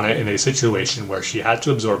put Lana in a situation where she had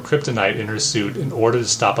to absorb kryptonite in her suit in order to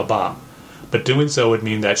stop a bomb, but doing so would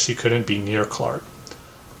mean that she couldn't be near Clark.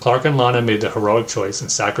 Clark and Lana made the heroic choice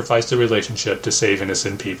and sacrificed the relationship to save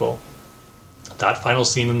innocent people. That final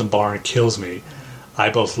scene in the barn kills me. I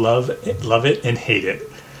both love it and hate it.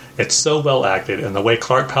 It's so well acted, and the way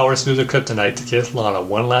Clark powers through the kryptonite to kiss Lana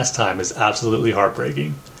one last time is absolutely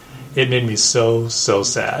heartbreaking. It made me so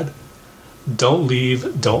sad. Don't leave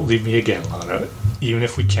me again, Lana. Even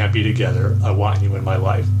if we can't be together, I want you in my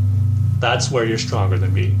life. That's where you're stronger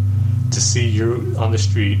than me. To see you on the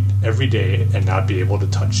street every day and not be able to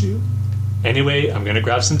touch you. Anyway, I'm going to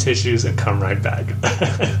grab some tissues and come right back.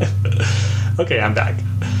 Okay, I'm back.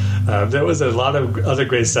 There was a lot of other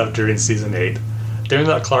great stuff during Season 8. During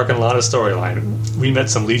that Clark and Lana storyline, we met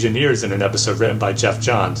some Legionnaires in an episode written by Jeff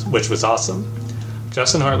Johns, which was awesome.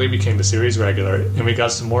 Justin Hartley became a series regular, and we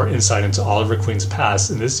got some more insight into Oliver Queen's past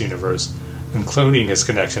in this universe, including his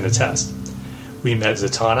connection to Tess. We met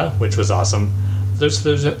Zatanna, which was awesome. This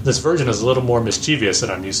version is a little more mischievous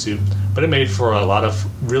than I'm used to, but it made for a lot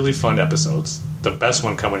of really fun episodes. The best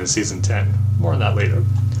one coming in Season 10. More on that later.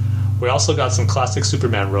 We also got some classic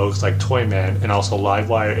Superman rogues like Toyman and also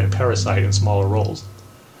Livewire and Parasite in smaller roles.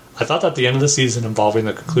 I thought that the end of the season involving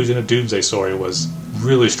the conclusion of Doomsday story was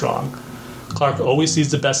really strong. Clark always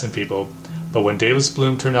sees the best in people, but when Davis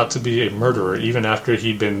Bloom turned out to be a murderer even after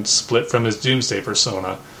he'd been split from his Doomsday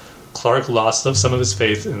persona, Clark lost some of his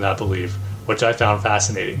faith in that belief, which I found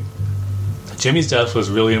fascinating. Jimmy's death was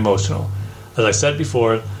really emotional. As I said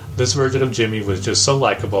before, this version of Jimmy was just so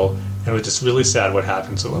likable, and it was just really sad what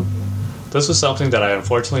happened to him. This was something that I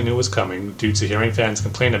unfortunately knew was coming due to hearing fans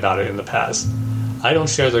complain about it in the past. I don't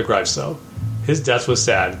share their gripes though. His death was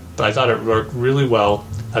sad, but I thought it worked really well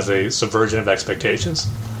as a subversion of expectations.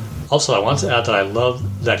 Also, I want to add that I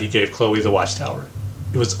love that he gave Chloe the Watchtower.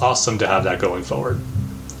 It was awesome to have that going forward.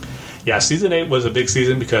 Yeah, Season 8 was a big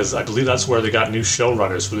season because I believe that's where they got new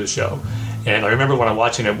showrunners for the show. And I remember when I'm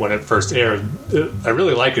watching it when it first aired, I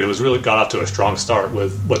really liked it. It was really got off to a strong start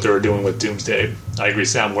with what they were doing with Doomsday. I agree,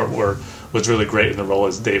 Sam Witwer was really great in the role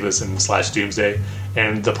as Davis and / Doomsday.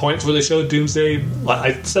 And the point where they showed Doomsday,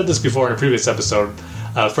 I said this before in a previous episode,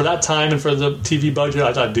 for that time and for the TV budget,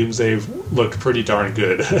 I thought Doomsday looked pretty darn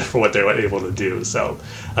good for what they were able to do. So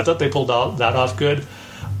I thought they pulled that off good.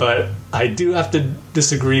 But I do have to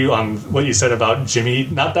disagree on what you said about Jimmy.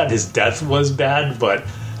 Not that his death was bad, but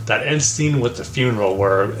that end scene with the funeral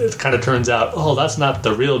where it kind of turns out, oh, that's not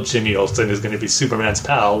the real Jimmy Olsen who's going to be Superman's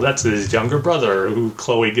pal. That's his younger brother who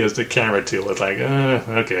Chloe gives the camera to. It's like,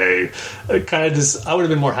 okay. I would have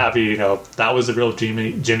been more happy, that was the real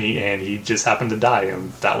Jimmy and he just happened to die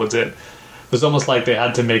and that was it. It was almost like they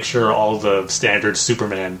had to make sure all the standard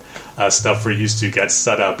Superman stuff we're used to gets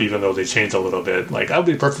set up, even though they changed a little bit. Like, I would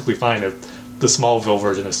be perfectly fine if the Smallville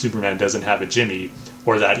version of Superman doesn't have a Jimmy,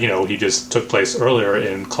 or that, he just took place earlier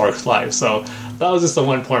in Clark's life. So that was just the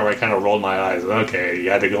one point where I kind of rolled my eyes. Okay, you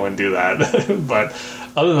had to go and do that. But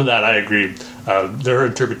other than that, I agree. Their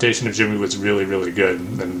interpretation of Jimmy was really, really good.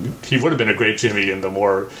 And he would have been a great Jimmy in the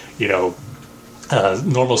more,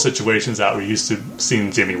 normal situations that we're used to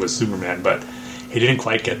seeing Jimmy with Superman, but he didn't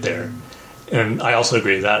quite get there. And I also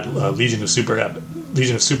agree that Legion of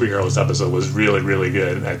Superheroes episode was really, really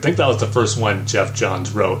good. And I think that was the first one Jeff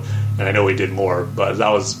Johns wrote, and I know he did more, but that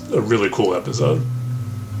was a really cool episode.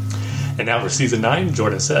 And now for Season 9,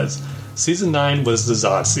 Jordan says, Season 9 was the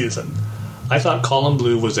Zod season. I thought Colin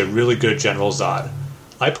Blue was a really good General Zod.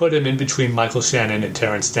 I put him in between Michael Shannon and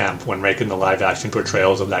Terrence Stamp when ranking the live-action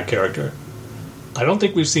portrayals of that character. I don't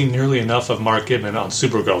think we've seen nearly enough of Mark Gibbon on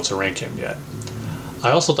Supergirl to rank him yet.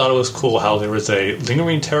 I also thought it was cool how there was a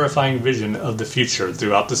lingering, terrifying vision of the future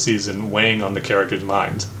throughout the season weighing on the characters'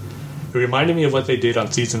 minds. It reminded me of what they did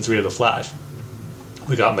on Season 3 of The Flash.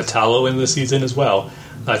 We got Metallo in the season as well,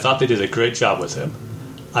 and I thought they did a great job with him.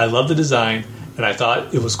 I love the design, and I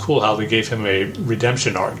thought it was cool how they gave him a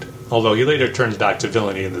redemption arc, although he later turns back to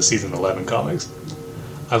villainy in the Season 11 comics.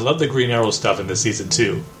 I love the Green Arrow stuff in the Season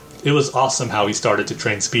 2. It was awesome how he started to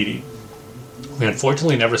train Speedy. We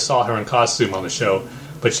unfortunately never saw her in costume on the show,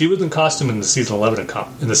 but she was in costume in the Season 11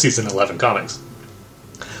 comics.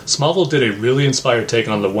 Smallville did a really inspired take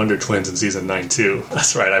on the Wonder Twins in Season 9 too.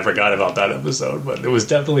 That's right, I forgot about that episode, but it was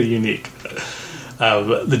definitely unique.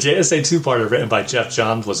 The JSA two-parter written by Jeff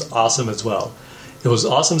Johns was awesome as well. It was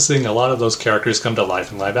awesome seeing a lot of those characters come to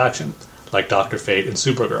life in live action, like Dr. Fate and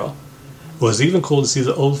Supergirl. It was even cool to see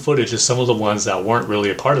the old footage of some of the ones that weren't really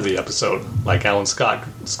a part of the episode, like Alan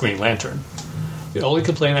Scott's Green Lantern. The only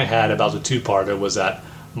complaint I had about the two-parter was that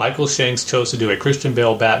Michael Shanks chose to do a Christian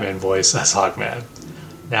Bale Batman voice as Hawkman.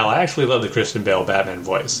 Now, I actually love the Christian Bale Batman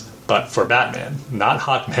voice, but for Batman, not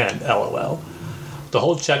Hawkman, LOL. The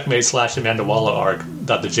whole Checkmate / Amanda Waller arc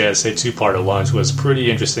that the JSA two-parter launched was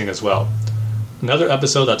pretty interesting as well. Another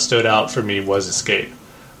episode that stood out for me was Escape,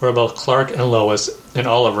 where both Clark and Lois and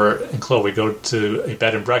Oliver and Chloe go to a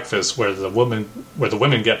bed and breakfast where the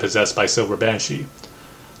women get possessed by Silver Banshee.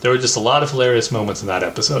 There were just a lot of hilarious moments in that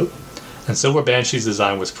episode, and Silver Banshee's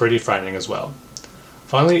design was pretty frightening as well.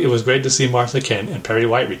 Finally, it was great to see Martha Kent and Perry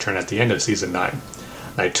White return at the end of Season 9.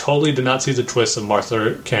 I totally did not see the twist of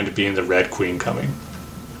Martha Kent being the Red Queen coming.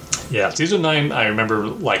 Yeah, Season 9 I remember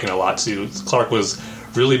liking a lot too. Clark was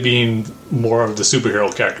really being more of the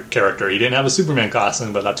superhero character. He didn't have a Superman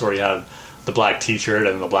costume, but that's where he had the black t-shirt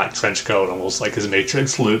and the black trench coat, almost like his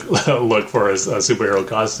Matrix look for his superhero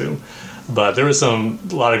costume. But there was a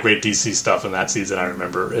lot of great DC stuff in that season, I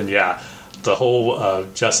remember. And yeah, the whole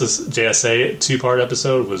Justice JSA two-part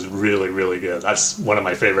episode was really, really good. That's one of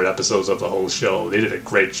my favorite episodes of the whole show. They did a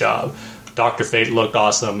great job. Dr. Fate looked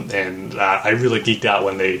awesome, and I really geeked out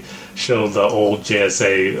when they showed the old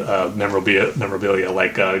JSA memorabilia,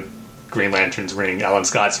 like Green Lantern's ring, Alan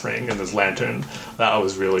Scott's ring, and his lantern. That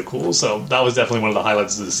was really cool. So that was definitely one of the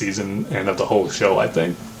highlights of the season and of the whole show, I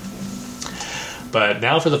think. But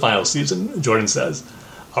now for the final season, Jordan says,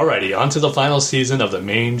 "Alrighty, on to the final season of the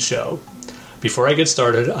main show. Before I get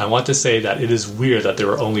started, I want to say that it is weird that there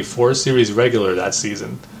were only 4 series regular that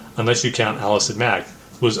season, unless you count Allison Mack,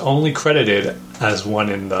 who was only credited as one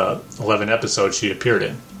in the 11 episodes she appeared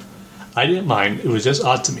in. I didn't mind, it was just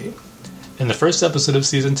odd to me. In the first episode of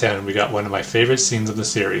Season 10, we got one of my favorite scenes of the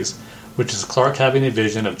series, which is Clark having a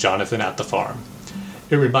vision of Jonathan at the farm.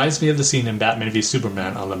 It reminds me of the scene in Batman v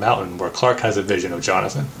Superman on the mountain where Clark has a vision of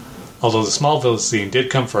Jonathan. Although the Smallville scene did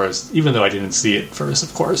come first, even though I didn't see it first,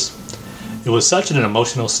 of course. It was such an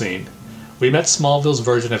emotional scene. We met Smallville's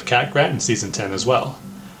version of Cat Grant in Season 10 as well.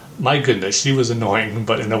 My goodness, she was annoying,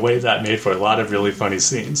 but in a way that made for a lot of really funny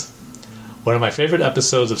scenes. One of my favorite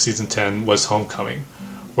episodes of Season 10 was Homecoming,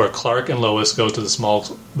 where Clark and Lois go to the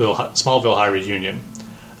Smallville High reunion.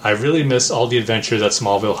 I really miss all the adventures at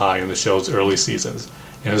Smallville High in the show's early seasons,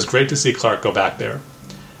 and it was great to see Clark go back there.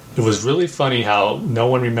 It was really funny how no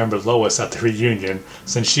one remembered Lois at the reunion,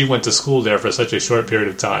 since she went to school there for such a short period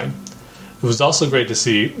of time. It was also great to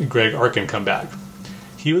see Greg Arkin come back.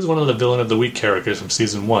 He was one of the Villain of the Week characters from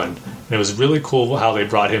Season 1, and it was really cool how they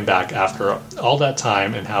brought him back after all that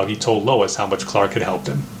time and how he told Lois how much Clark had helped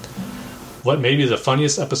him. What may be the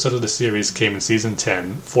funniest episode of the series came in Season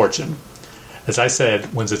 10, Fortune. As I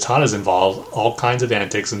said, when Zatanna's involved, all kinds of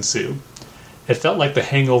antics ensue. It felt like the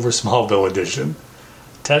Hangover Smallville edition.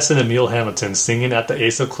 Tess and Emil Hamilton singing at the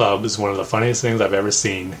Asa Club is one of the funniest things I've ever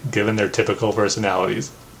seen, given their typical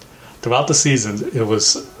personalities. Throughout the seasons, it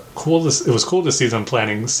was cool to see them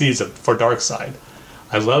planting seeds for Darkseid.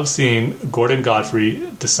 I love seeing Gordon Godfrey,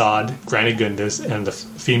 Desaad, Granny Goodness, and the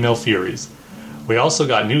Female Furies. We also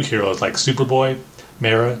got new heroes like Superboy,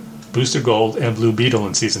 Mara, Booster Gold, and Blue Beetle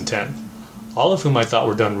in Season 10, all of whom I thought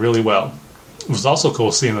were done really well. It was also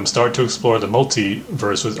cool seeing them start to explore the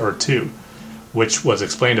multiverse with Earth 2, which was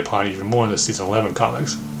explained upon even more in the Season 11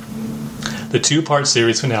 comics. The 2-part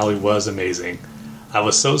series finale was amazing. I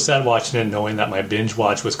was so sad watching it knowing that my binge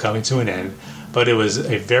watch was coming to an end, but it was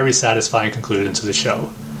a very satisfying conclusion to the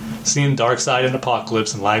show. Seeing Darkseid and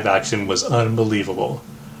Apocalypse in live action was unbelievable.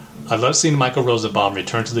 I love seeing Michael Rosenbaum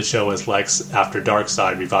return to the show as Lex after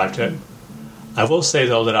Darkseid revived him. I will say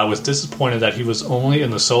though that I was disappointed that he was only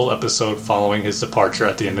in the sole episode following his departure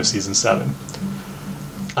at the end of Season 7.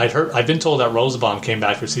 I'd been told that Rosenbaum came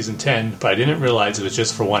back for season 10, but I didn't realize it was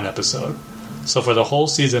just for one episode. So for the whole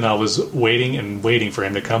season, I was waiting and waiting for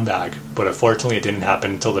him to come back, but unfortunately it didn't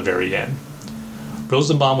happen until the very end.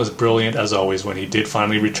 Rosenbaum was brilliant as always when he did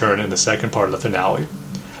finally return in the second part of the finale,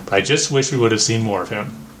 but I just wish we would have seen more of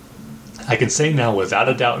him. I can say now without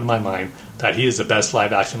a doubt in my mind that he is the best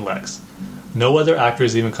live-action Lex. No other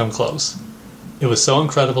actors even come close. It was so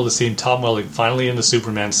incredible to see Tom Welling finally in the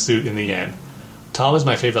Superman suit in the end. Tom is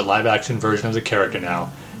my favorite live-action version of the character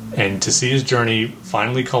now, and to see his journey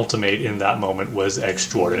finally culminate in that moment was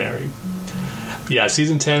extraordinary. Yeah,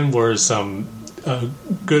 season 10 were some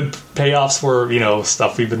good payoffs for,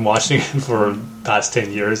 stuff we've been watching for the past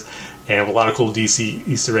 10 years, and a lot of cool DC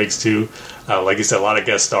Easter eggs too. Like you said, a lot of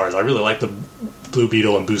guest stars. I really liked the Blue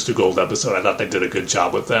Beetle and Booster Gold episode. I thought they did a good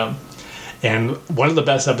job with them. And one of the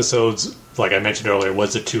best episodes, like I mentioned earlier,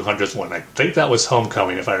 was the 200th one. I think that was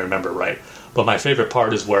Homecoming, if I remember right. But my favorite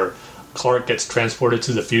part is where Clark gets transported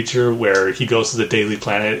to the future, where he goes to the Daily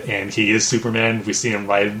Planet and he is Superman. We see him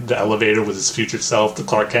ride the elevator with his future self, the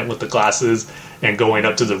Clark Kent with the glasses, and going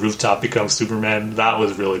up to the rooftop becomes Superman. That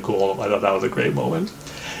was really cool. I thought that was a great moment.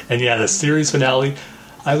 And yeah, the series finale,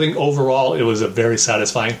 I think overall it was a very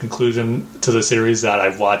satisfying conclusion to the series that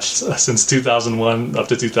I've watched since 2001 up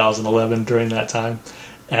to 2011 during that time.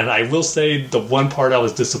 And I will say the one part I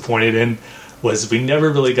was disappointed in was we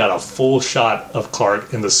never really got a full shot of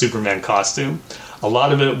Clark in the Superman costume. A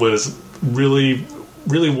lot of it was really,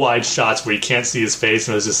 really wide shots where you can't see his face,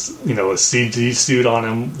 and it was just, a CG suit on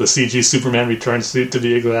him, the CG Superman Returns suit to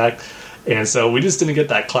be exact. And so we just didn't get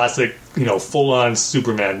that classic, full-on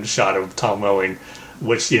Superman shot of Tom Welling,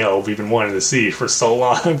 which, we've been wanting to see for so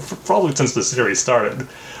long, probably since the series started.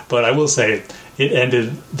 But I will say, it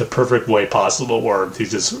ended the perfect way possible, where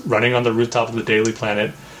he's just running on the rooftop of the Daily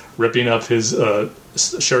Planet, ripping up his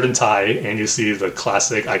shirt and tie, and you see the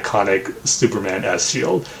classic, iconic Superman S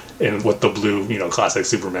shield, and with the blue, classic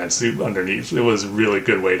Superman suit underneath. It was a really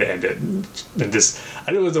good way to end it. And just, I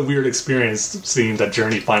think it was a weird experience seeing that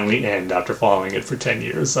journey finally end after following it for 10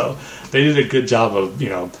 years. So they did a good job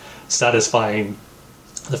of, satisfying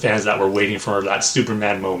the fans that were waiting for that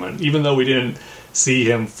Superman moment. Even though we didn't see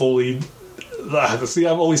him fully... See,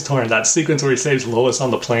 I'm always torn. That sequence where he saves Lois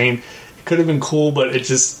on the plane, it could have been cool, but I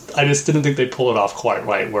just didn't think they pulled it off quite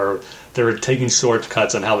right, where they were taking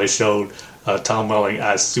shortcuts on how they showed Tom Welling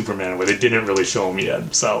as Superman, where they didn't really show him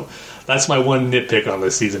yet. So that's my one nitpick on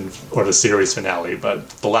the season or the series finale, but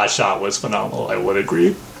the last shot was phenomenal, I would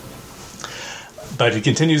agree. But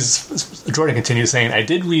Jordan continues saying, I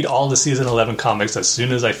did read all the season 11 comics as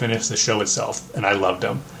soon as I finished the show itself, and I loved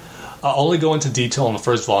them. I'll only go into detail in the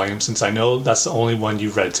first volume, since I know that's the only one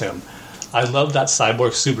you've read, Tim. I love that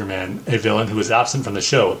Cyborg Superman, a villain who was absent from the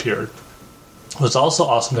show, appeared. It was also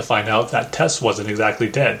awesome to find out that Tess wasn't exactly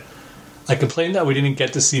dead. I complained that we didn't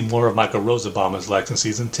get to see more of Michael Rosenbaum as Lex in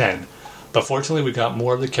Season 10, but fortunately we got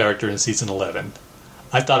more of the character in Season 11.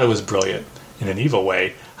 I thought it was brilliant, in an evil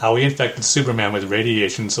way, how he infected Superman with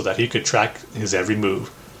radiation so that he could track his every move.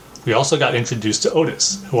 We also got introduced to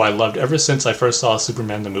Otis, who I loved ever since I first saw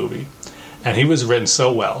Superman the movie, and he was written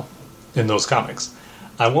so well in those comics.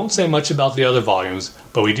 I won't say much about the other volumes,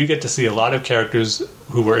 but we do get to see a lot of characters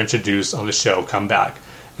who were introduced on the show come back,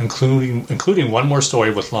 including one more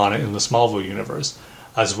story with Lana in the Smallville universe,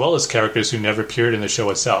 as well as characters who never appeared in the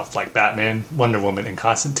show itself, like Batman, Wonder Woman, and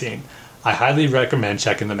Constantine. I highly recommend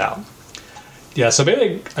checking them out. Yeah, so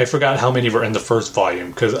maybe I forgot how many were in the first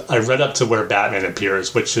volume, because I read up to where Batman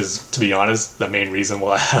appears, which is, to be honest, the main reason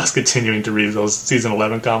why I was continuing to read those Season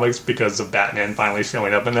 11 comics, because of Batman finally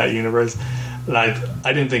showing up in that universe. And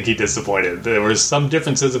I didn't think he disappointed. There were some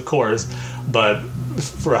differences, of course, but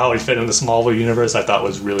for how he fit in the Smallville universe, I thought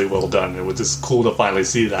was really well done. It was just cool to finally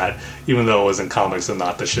see that, even though it was in comics and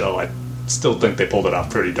not the show. I still think they pulled it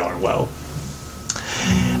off pretty darn well.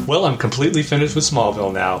 Well, I'm completely finished with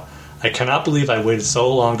Smallville now. I cannot believe I waited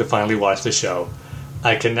so long to finally watch the show.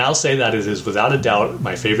 I can now say that it is without a doubt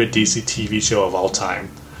my favorite DC TV show of all time.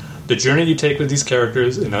 The journey you take with these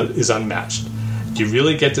characters is unmatched. You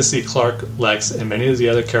really get to see Clark, Lex, and many of the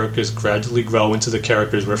other characters gradually grow into the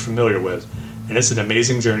characters we're familiar with, and it's an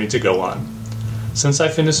amazing journey to go on. Since I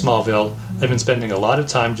finished Smallville, I've been spending a lot of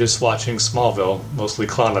time just watching Smallville, mostly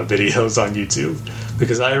Klana videos on YouTube,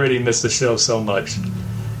 because I already miss the show so much.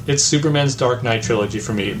 It's Superman's Dark Knight trilogy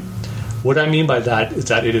for me. What I mean by that is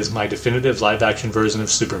that it is my definitive live-action version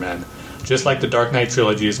of Superman, just like the Dark Knight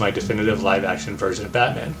trilogy is my definitive live-action version of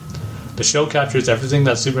Batman. The show captures everything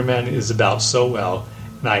that Superman is about so well,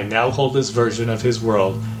 and I now hold this version of his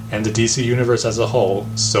world and the DC universe as a whole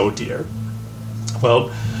so dear.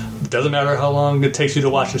 Well, doesn't matter how long it takes you to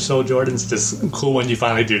watch the show, Jordan. It's just cool when you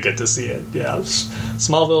finally do get to see it. Yeah,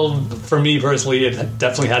 Smallville, for me personally, it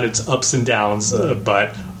definitely had its ups and downs,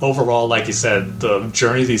 but overall, like you said, the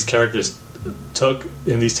journey these characters took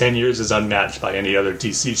in these 10 years is unmatched by any other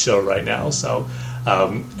DC show right now. So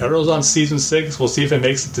Arrow's on season 6. We'll see if it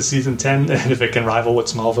makes it to season 10 and if it can rival what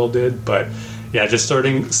Smallville did. But yeah, just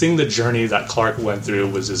seeing the journey that Clark went through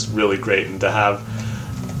was just really great, and to have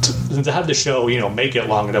the show, make it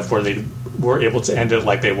long enough where they were able to end it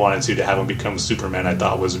like they wanted to have him become Superman, I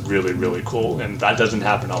thought was really, really cool, and that doesn't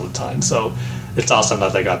happen all the time. So it's awesome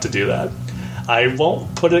that they got to do that. I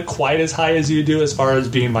won't put it quite as high as you do as far as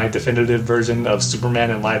being my definitive version of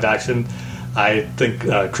Superman in live action. I think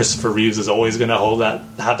Christopher Reeves is always going to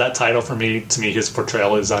have that title for me. To me, his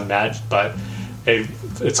portrayal is unmatched, but hey,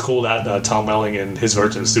 it's cool that Tom Welling and his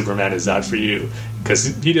version of Superman is that for you, because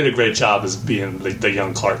he did a great job as being the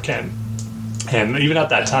young Clark Kent. And even at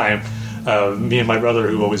that time, me and my brother,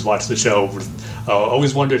 who always watched the show,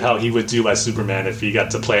 always wondered how he would do as Superman if he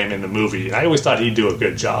got to play him in the movie. And I always thought he'd do a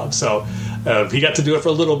good job. So he got to do it for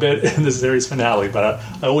a little bit in the series finale, but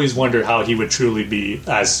I always wondered how he would truly be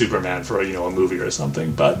as Superman for a movie or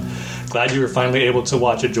something. But glad you were finally able to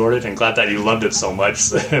watch it, Jordan, and glad that you loved it so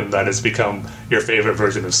much and that it's become your favorite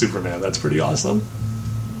version of Superman. That's pretty awesome.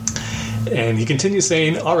 And he continues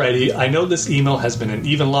saying, alrighty, I know this email has been an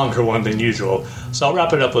even longer one than usual, so I'll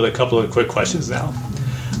wrap it up with a couple of quick questions now.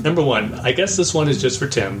 Number 1, I guess this one is just for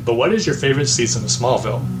Tim, but what is your favorite season of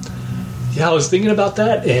Smallville? Yeah, I was thinking about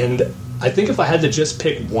that, and I think if I had to just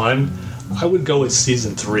pick one, I would go with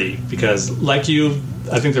season 3, because like you,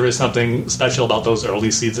 I think there is something special about those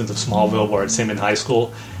early seasons of Smallville where it's him in high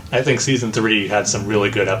school. I think season 3 had some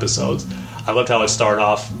really good episodes. I loved how it started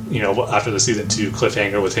off, after the season 2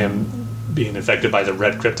 cliffhanger with him being infected by the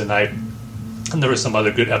red kryptonite. And there were some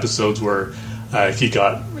other good episodes where he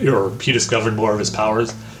discovered more of his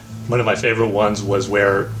powers. One of my favorite ones was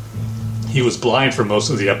where he was blind for most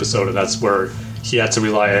of the episode, and that's where he had to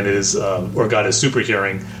rely on his got his super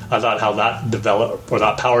hearing. I thought how that developed, or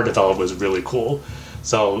that power developed, was really cool.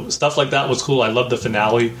 So stuff like that was cool. I loved the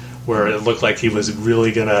finale where it looked like he was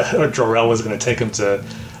really Jor-El was gonna take him to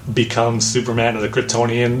become Superman or the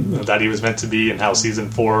Kryptonian that he was meant to be, and how season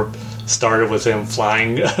 4 started with him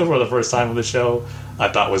flying for the first time on the show. I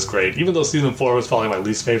thought was great. Even though season 4 was probably my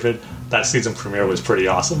least favorite, that season premiere was pretty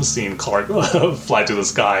awesome. Seeing Clark fly through the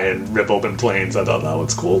sky and rip open planes, I thought that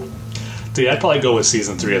was cool. So yeah, I'd probably go with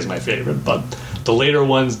season 3 as my favorite, but the later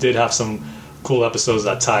ones did have some cool episodes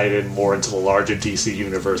that tied in more into the larger DC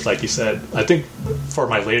universe, like you said. I think for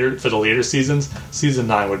the later seasons, season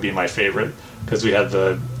 9 would be my favorite, because we had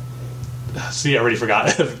I already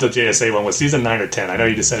forgot the JSA one was season 9 or 10. I know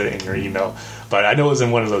you just said it in your email, but I know it was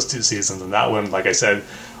in one of those 2 seasons, and that one, like I said,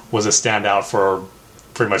 was a standout for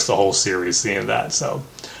pretty much the whole series, seeing that. So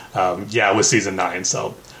it was season 9,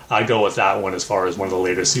 so I'd go with that one as far as one of the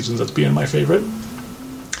later seasons as being my favorite.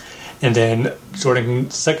 And then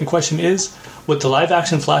Jordan's second question is, with the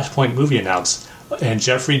live-action Flashpoint movie announced and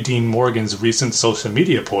Jeffrey Dean Morgan's recent social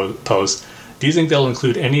media post, do you think they'll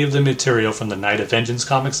include any of the material from the Night of Vengeance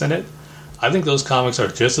comics in it? I think those comics are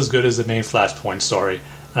just as good as the main Flashpoint story,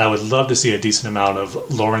 and I would love to see a decent amount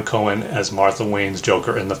of Lauren Cohen as Martha Wayne's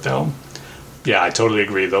Joker in the film. Yeah, I totally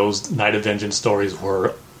agree. Those Night of Vengeance stories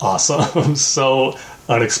were awesome. So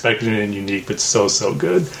unexpected and unique, but so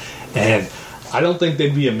good. And I don't think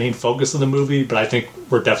they'd be a main focus of the movie, but I think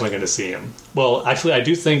we're definitely going to see him. Well, actually, I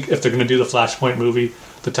do think if they're going to do the Flashpoint movie,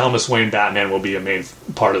 the Thomas Wayne Batman will be a main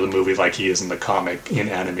part of the movie like he is in the comic in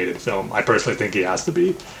animated film. I personally think he has to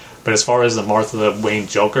be. But as far as the Martha Wayne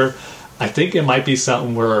Joker, I think it might be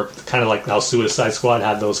something where, kind of like how Suicide Squad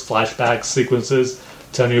had those flashback sequences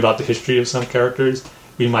telling you about the history of some characters,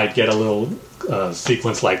 we might get a little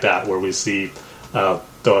sequence like that where we see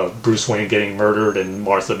the Bruce Wayne getting murdered and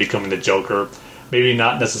Martha becoming the Joker. Maybe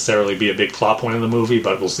not necessarily be a big plot point in the movie,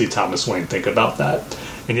 but we'll see Thomas Wayne think about that.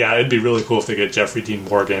 And yeah, it'd be really cool if they get Jeffrey Dean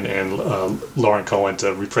Morgan and Lauren Cohen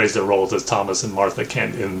to reprise their roles as Thomas and Martha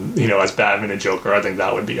Kent as Batman and Joker. I think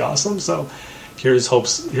that would be awesome. So here's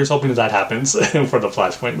hoping that happens for the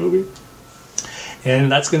Flashpoint movie.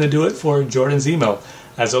 And that's going to do it for Jordan's email.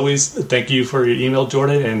 As always, thank you for your email,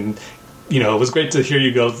 Jordan. And it was great to hear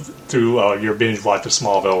you go through your binge watch of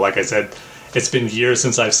Smallville. Like I said, it's been years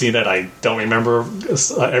since I've seen it. I don't remember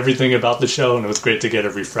everything about the show, and it was great to get a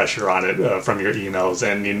refresher on it from your emails.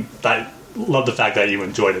 And I love the fact that you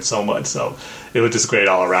enjoyed it so much. So it was just great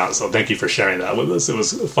all around. So thank you for sharing that with us. It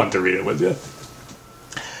was fun to read it with you.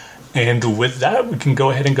 And with that, we can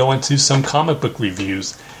go ahead and go into some comic book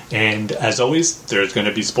reviews. And as always, there's going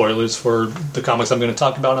to be spoilers for the comics I'm going to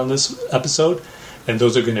talk about on this episode. and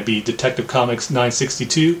those are going to be Detective Comics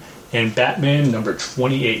 962 and Batman number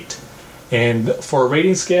 28. And for a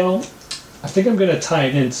rating scale, I think I'm going to tie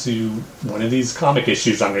it into one of these comic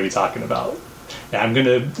issues I'm going to be talking about. And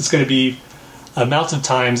it's going to be amounts of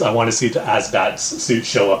times I want to see the Asbat suit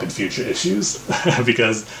show up in future issues.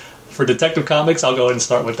 Because for Detective Comics, I'll go ahead and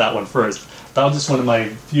start with that one first. That was just one of my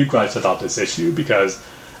few gripes about this issue, because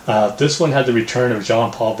this one had the return of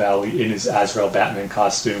Jean-Paul Valley in his Azrael Batman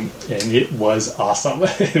costume, and it was awesome.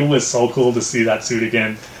 It was so cool to see that suit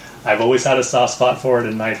again. I've always had a soft spot for it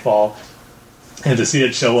in Nightfall, and to see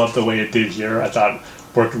it show up the way it did here, I thought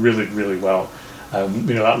worked really, really well.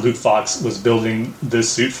 That Luke Fox was building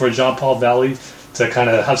this suit for Jean-Paul Valley to kind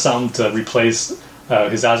of have something to replace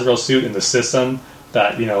his Azrael suit in the system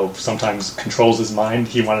that, sometimes controls his mind.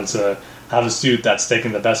 He wanted to have a suit that's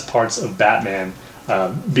taking the best parts of Batman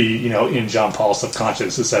be, in Jean-Paul's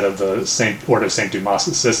subconscious instead of the Order of St.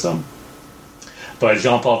 Dumas' system. But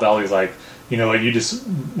Jean-Paul Valley's like, you just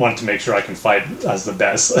want to make sure I can fight as the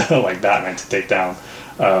best, like Batman, to take down,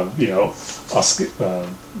 the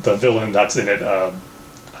villain that's in it,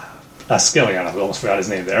 Askelion. I almost forgot his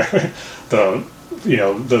name there. The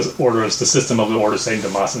system of the Order of St.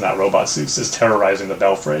 Dumas in that robot suit's just terrorizing the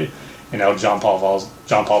Belfry. And now Jean-Paul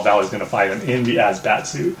Valley is going to fight him in the Asbat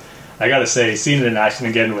suit. I gotta say, seeing it in action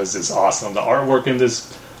again was just awesome. The artwork in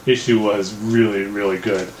this issue was really, really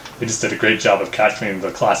good. They just did a great job of capturing the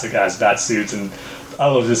classic Asbat suits, and I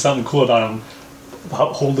don't know, there's something cool about him.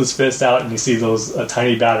 Hold his fist out, and you see those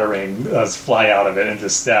tiny batarang fly out of it and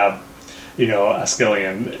just stab,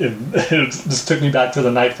 Askelion. It just took me back to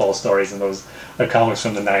the Nightfall stories and those comics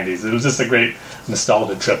from the 90s. It was just a great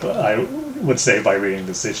nostalgia trip, I would say, by reading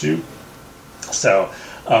this issue. So,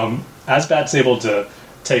 Asbat's able to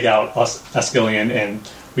take out Askelion, and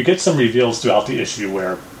we get some reveals throughout the issue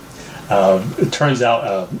where it turns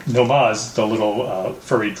out Nomaz, the little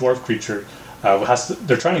furry dwarf creature,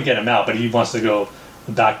 they're trying to get him out, but he wants to go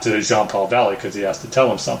back to Jean-Paul Valley because he has to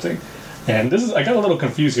tell him something. And I got a little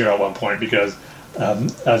confused here at one point, because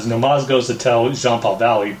as Nomaz goes to tell Jean-Paul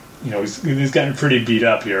Valley, he's getting pretty beat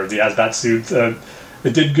up here. The Asbat suit,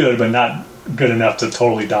 it did good, but not good enough to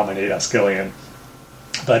totally dominate Askelion.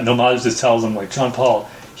 But Nomaz just tells him, like, Jean-Paul,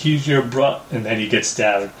 he's your bruh, and then he gets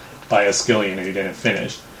stabbed by Askelion and he didn't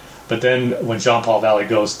finish. But then when Jean-Paul Valley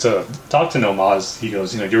goes to talk to Nomaz, he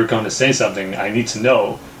goes, you were going to say something, I need to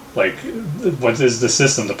know, like, what is the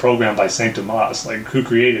system, the program by Saint Dumas, like, who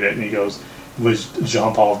created it? And he goes, it was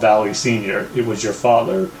Jean-Paul Valley Sr., it was your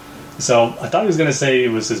father. So I thought he was going to say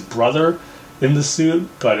it was his brother in the suit,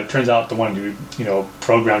 but it turns out the one who,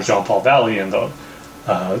 programmed Jean-Paul Valley and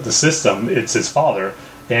the system, it's his father.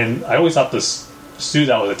 And I always thought this suit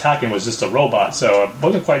that was attacking was just a robot, so I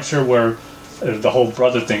wasn't quite sure where the whole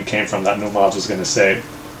brother thing came from that Nomaz was going to say.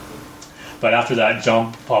 But after that,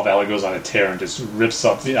 Jean-Paul Valley goes on a tear and just rips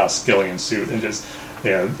up the Askelion suit and just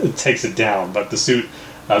it takes it down. But the suit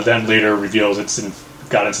then later reveals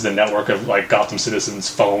got into the network of, like, Gotham Citizens'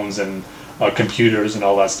 phones and computers and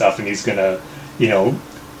all that stuff, and he's gonna, he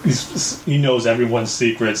knows everyone's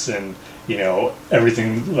secrets and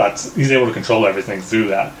everything. He's able to control everything through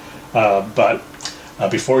that. But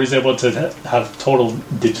before he's able to have total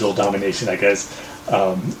digital domination, I guess,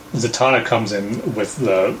 Zatanna comes in with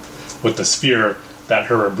the sphere that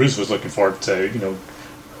her and Bruce was looking for to,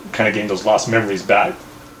 kind of gain those lost memories back.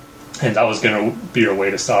 And that was going to be her way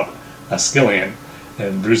to stop Askelion.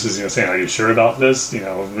 And Bruce is, saying, are you sure about this? We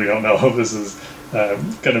don't know if this is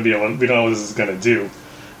going to be we don't know what this is going to do.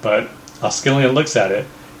 But Askelion looks at it,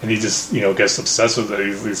 and he just, gets obsessed with it.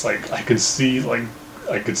 He's like, I could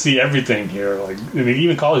see everything here. Like, and he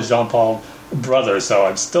even calls Jean-Paul brother, so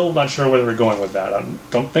I'm still not sure where we're going with that. I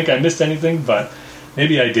don't think I missed anything, but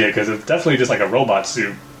maybe I did, because it's definitely just like a robot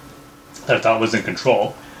suit that I thought was in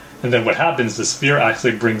control. And then what happens, the sphere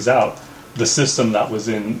actually brings out the system that was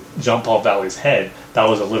in Jean-Paul Valley's head. That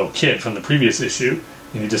was a little kid from the previous issue,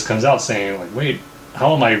 and he just comes out saying, like, wait,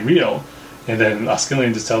 how am I real? And then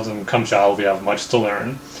Askelion just tells him, come child, we have much to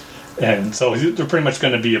learn. And so they're pretty much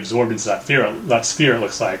going to be absorbed into that sphere, it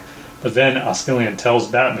looks like. But then Askelion tells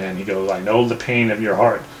Batman, he goes, I know the pain of your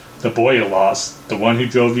heart, the boy you lost, the one who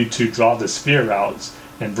drove you to draw the sphere out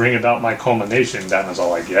and bring about my culmination. Batman's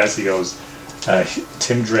all like, yes. He goes,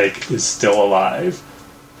 Tim Drake is still alive.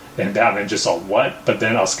 And Batman just all, what? But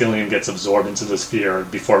then Askelion gets absorbed into the sphere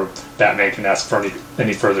before Batman can ask for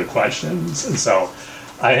any further questions. And so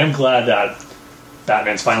I am glad that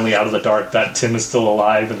Batman's finally out of the dark, that Tim is still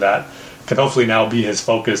alive, and that can hopefully now be his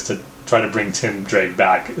focus to try to bring Tim Drake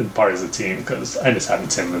back and part of the team, because I miss having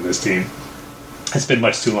Tim in this team. It's been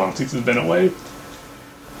much too long since he's been away.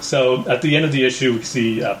 So at the end of the issue, we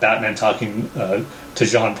see Batman talking to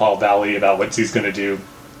Jean-Paul Valley about what he's going to do.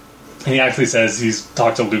 And he actually says he's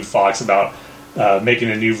talked to Luke Fox about making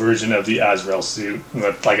a new version of the Azrael suit.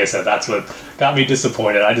 But like I said, that's what got me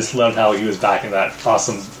disappointed. I just loved how he was back in that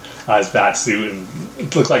awesome as bat suit, and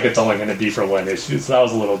it looks like it's only going to be for one issue, so that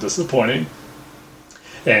was a little disappointing.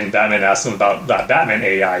 And Batman asks him about that Batman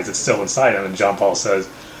AI, is it still inside him? And John Paul says,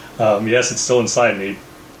 yes, it's still inside me.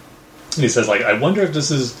 And he says, like, I wonder if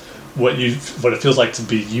this is what it feels like to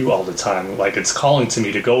be you all the time. Like, it's calling to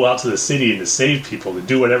me to go out to the city and to save people, to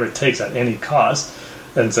do whatever it takes at any cost.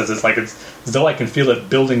 And says it's as though I can feel it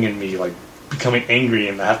building in me, like becoming angry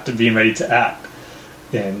and have to be ready to act.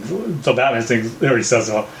 And so Batman thinks, there he says,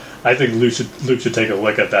 well, I think Luke should take a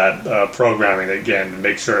look at that programming again and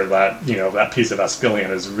make sure that, you know, that piece of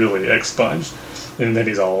Askelion is really expunged. And then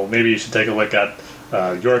he's all, maybe you should take a look at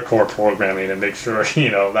your core programming and make sure,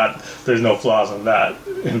 you know, that there's no flaws in that.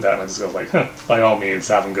 And Batman just goes like, by all means,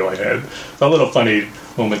 have him go ahead. So a little funny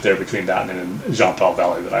moment there between Batman and Jean-Paul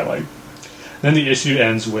Valley that I like. Then the issue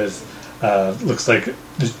ends with, looks like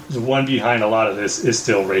the one behind a lot of this is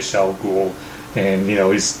still Ra's al Ghul. And, you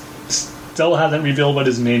know, he's still hasn't revealed what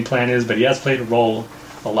his main plan is, but he has played a role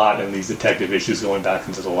a lot in these detective issues going back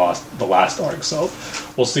into the last arc. So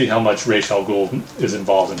we'll see how much Ra's al Ghul is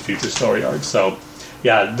involved in future story arcs. So,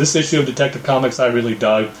 yeah, this issue of Detective Comics I really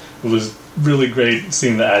dug. It was really great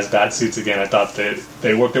seeing the As-Bat suits again. I thought that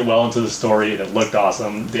they worked it well into the story, and it looked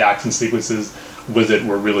awesome. The action sequences with it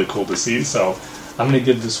were really cool to see. So I'm going to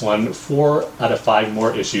give this one 4 out of 5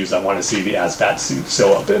 more issues I want to see the As-Bat suit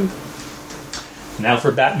show up in. Now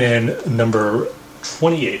for Batman number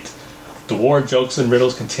 28. The War of Jokes and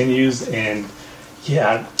Riddles continues, and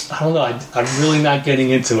yeah, I don't know, I'm really not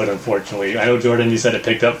getting into it, unfortunately. I know, Jordan, you said it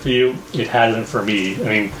picked up for you. It hasn't for me. I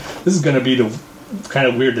mean, this is going to be kind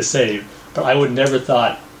of weird to say, but I would never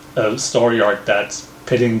thought a story arc that's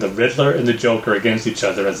pitting the Riddler and the Joker against each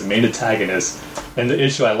other as the main antagonists. And the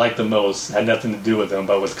issue I liked the most had nothing to do with them,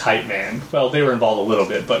 but with Kite Man. Well, they were involved a little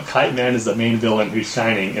bit, but Kite Man is the main villain who's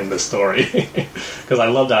shining in the story. Because I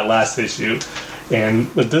love that last issue.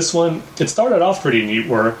 And with this one, it started off pretty neat,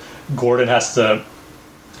 where Gordon has to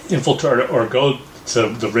infiltrate or go to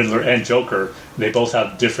the Riddler and Joker. They both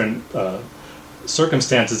have different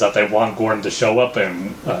circumstances that they want Gordon to show up in.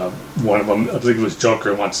 One of them, I believe it was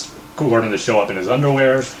Joker, wants Gordon to show up in his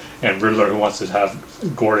underwear, and Riddler who wants to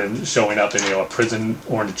have Gordon showing up in, you know, a prison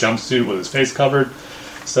orange jumpsuit with his face covered.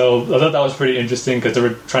 So I thought that was pretty interesting because they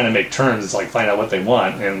were trying to make turns, like find out what they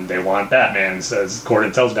want, and they want Batman. Says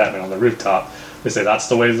Gordon tells Batman on the rooftop. They say that's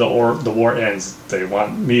the way the war ends. They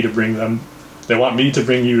want me to bring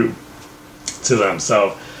you to them.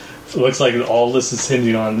 So it looks like all this is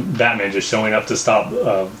hinging on Batman just showing up to stop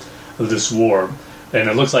this war. And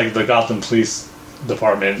it looks like the Gotham Police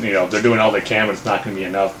Department, you know, they're doing all they can, but it's not going to be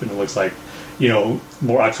enough. And it looks like, you know,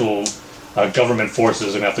 more actual government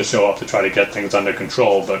forces are going to have to show up to try to get things under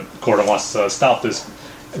control. But Gordon wants to stop this.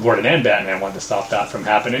 Gordon and Batman want to stop that from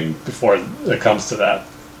happening before it comes to that.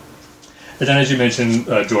 And then, as you mentioned,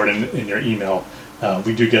 Jordan, in your email,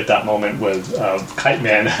 we do get that moment with Kite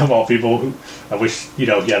Man, of all people, who I wish, you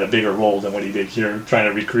know, he had a bigger role than what he did here, trying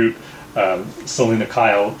to recruit Selina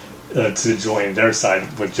Kyle to join their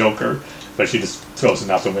side with Joker. But she just throws him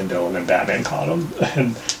out the window, and then Batman caught him.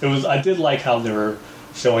 And I did like how they were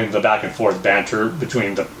showing the back and forth banter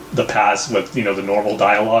between the past with, you know, the normal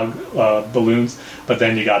dialogue balloons, but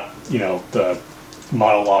then you got, you know, the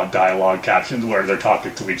monologue dialogue captions where they're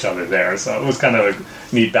talking to each other there. So it was kind of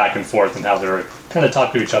a neat back and forth and how they were kind of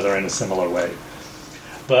talking to each other in a similar way.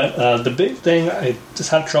 But the big thing I just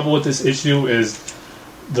have trouble with this issue is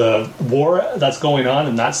the war that's going on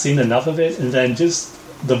and not seeing enough of it, and then just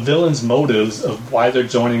the villains' motives of why they're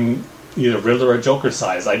joining either Riddler or Joker's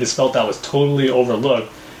sides. I just felt that was totally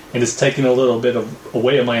overlooked, and it's taking a little bit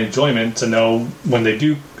away of my enjoyment to know when they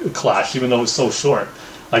do clash, even though it's so short.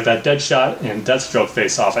 Like that Deadshot and Deathstroke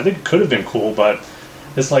face-off, I think it could have been cool, but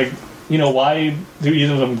it's like, you know, why do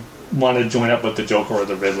either of them want to join up with the Joker or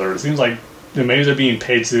the Riddler? It seems like, you know, maybe they're being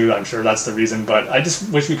paid to, I'm sure that's the reason, but I just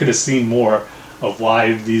wish we could have seen more of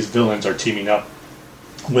why these villains are teaming up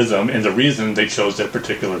with them and the reason they chose their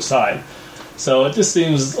particular side. So it just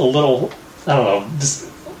seems a little,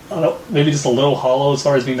 maybe just a little hollow as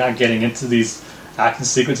far as me not getting into these action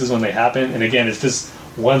sequences when they happen. And again, it's just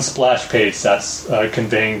one splash page that's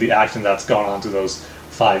conveying the action that's gone on through those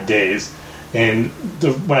 5 days. And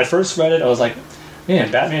when I first read it, I was like,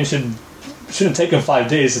 man, Batman shouldn't take him 5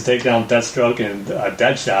 days to take down Deathstroke and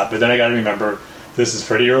Deadshot. But then I got to remember, this is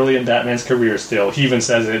pretty early in Batman's career still. He even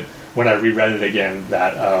says it when I reread it again,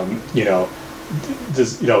 that, you know,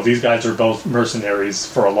 these guys are both mercenaries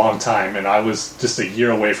for a long time, and I was just a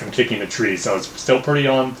year away from kicking a tree, so it's still pretty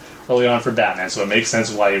early on for Batman, so it makes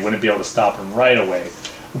sense why he wouldn't be able to stop him right away.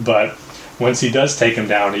 But once he does take him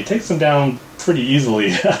down, he takes him down pretty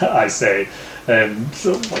easily, I say. And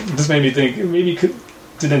so this made me think maybe he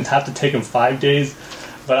didn't have to take him 5 days.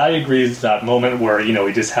 But I agree that moment where,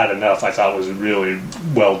 he just had enough, I thought was really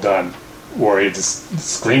well done. Where he just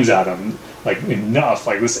screams at him, like, enough,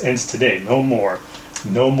 like, this ends today, no more.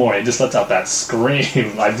 He just lets out that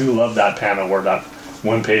scream. I do love that panel where that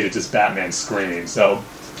one page is just Batman screaming. So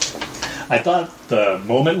I thought the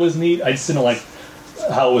moment was neat. I just didn't like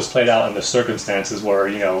how it was played out in the circumstances where,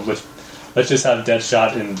 let's just have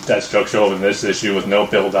Deadshot and Deathstroke show up in this issue with no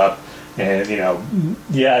build-up. And,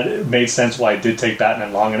 it made sense why it did take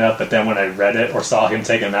Batman long enough, but then when I read it or saw him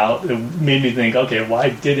take him out, it made me think, okay, why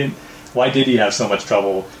did he have so much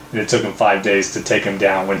trouble and it took him 5 days to take him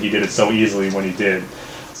down when he did it so easily when he did?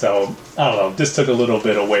 So, I don't know, this took a little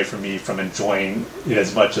bit away from me from enjoying it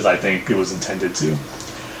as much as I think it was intended to.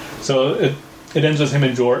 So, it ends with him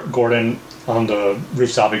and Gordon on the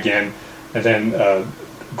rooftop again, and then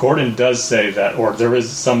Gordon does say that, or there is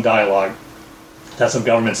some dialogue, that some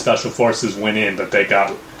government special forces went in, but they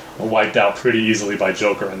got wiped out pretty easily by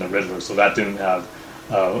Joker and the Riddler, so that didn't have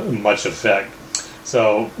much effect.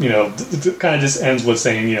 So, it kind of just ends with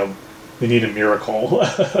saying, they need a miracle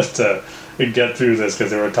to get through this,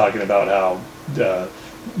 because they were talking about how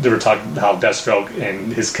Deathstroke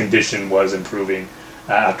and his condition was improving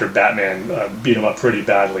after Batman beat him up pretty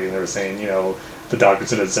badly, and they were saying, the doctor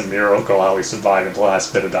said it's a miracle how he survived, and the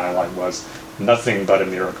last bit of dialogue was nothing but a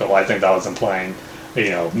miracle. I think that was implying,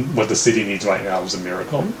 what the city needs right now is a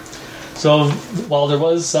miracle. So while there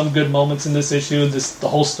was some good moments in this issue, the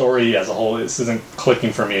whole story as a whole, this isn't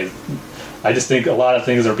clicking for me. I just think a lot of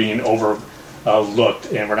things are being overlooked,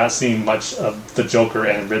 and we're not seeing much of the Joker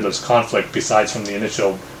and Riddler's conflict besides from the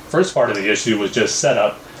initial first part of the issue was just set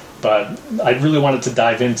up. But I really wanted to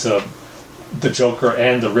dive into the Joker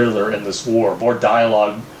and the Riddler in this war, more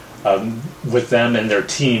dialogue with them and their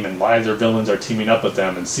team, and why their villains are teaming up with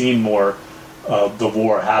them, and seeing more of the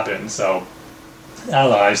war happen. So I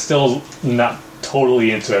don't know, I'm still not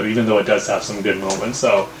totally into it, even though it does have some good moments.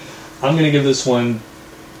 So I'm going to give this one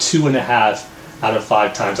 2.5 out of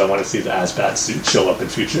 5 times I want to see the Asbat suit show up in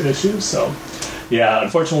future issues. So yeah,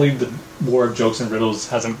 unfortunately the war of jokes and riddles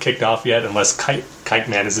hasn't kicked off yet, unless Kite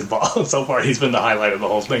Man is involved. So far he's been the highlight of the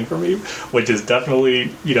whole thing for me, which is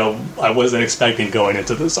definitely, I wasn't expecting going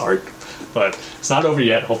into this arc. But it's not over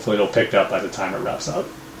yet. Hopefully it'll pick up by the time it wraps up.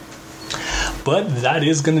 But that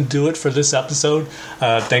is going to do it for this episode.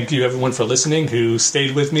 Thank you, everyone, for listening who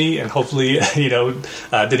stayed with me, and hopefully, didn't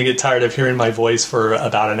get tired of hearing my voice for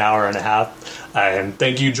about an hour and a half. And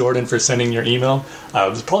thank you, Jordan, for sending your email.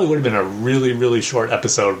 This probably would have been a really, really short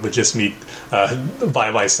episode with just me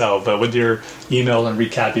by myself. But with your email and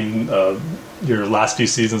recapping your last few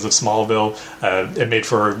seasons of Smallville, it made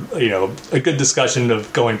for a good discussion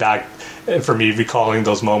of going back, for me recalling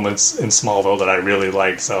those moments in Smallville that I really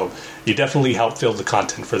liked. So you definitely helped fill the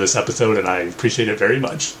content for this episode, and I appreciate it very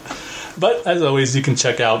much. But as always, you can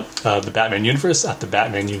check out the Batman Universe at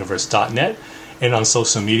thebatmanuniverse.net, and on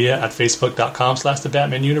social media at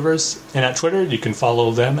facebook.com/thebatmanuniverse, and at Twitter you can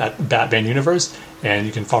follow them at Batman Universe, and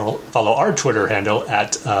you can follow our Twitter handle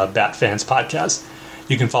at BatFans Podcast.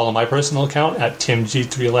 You can follow my personal account at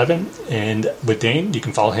TimG311, and with Dane, you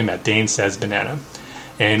can follow him at Dane Says Banana.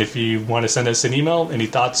 And if you want to send us an email, any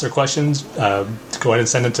thoughts or questions, go ahead and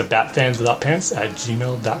send them to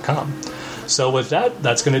batfanswithoutpants@gmail.com. So with that,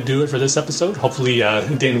 that's going to do it for this episode. Hopefully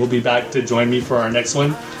Dane will be back to join me for our next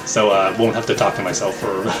one, so I won't have to talk to myself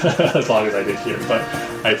for as long as I did here. But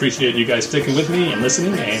I appreciate you guys sticking with me and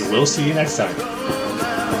listening, and we'll see you next time.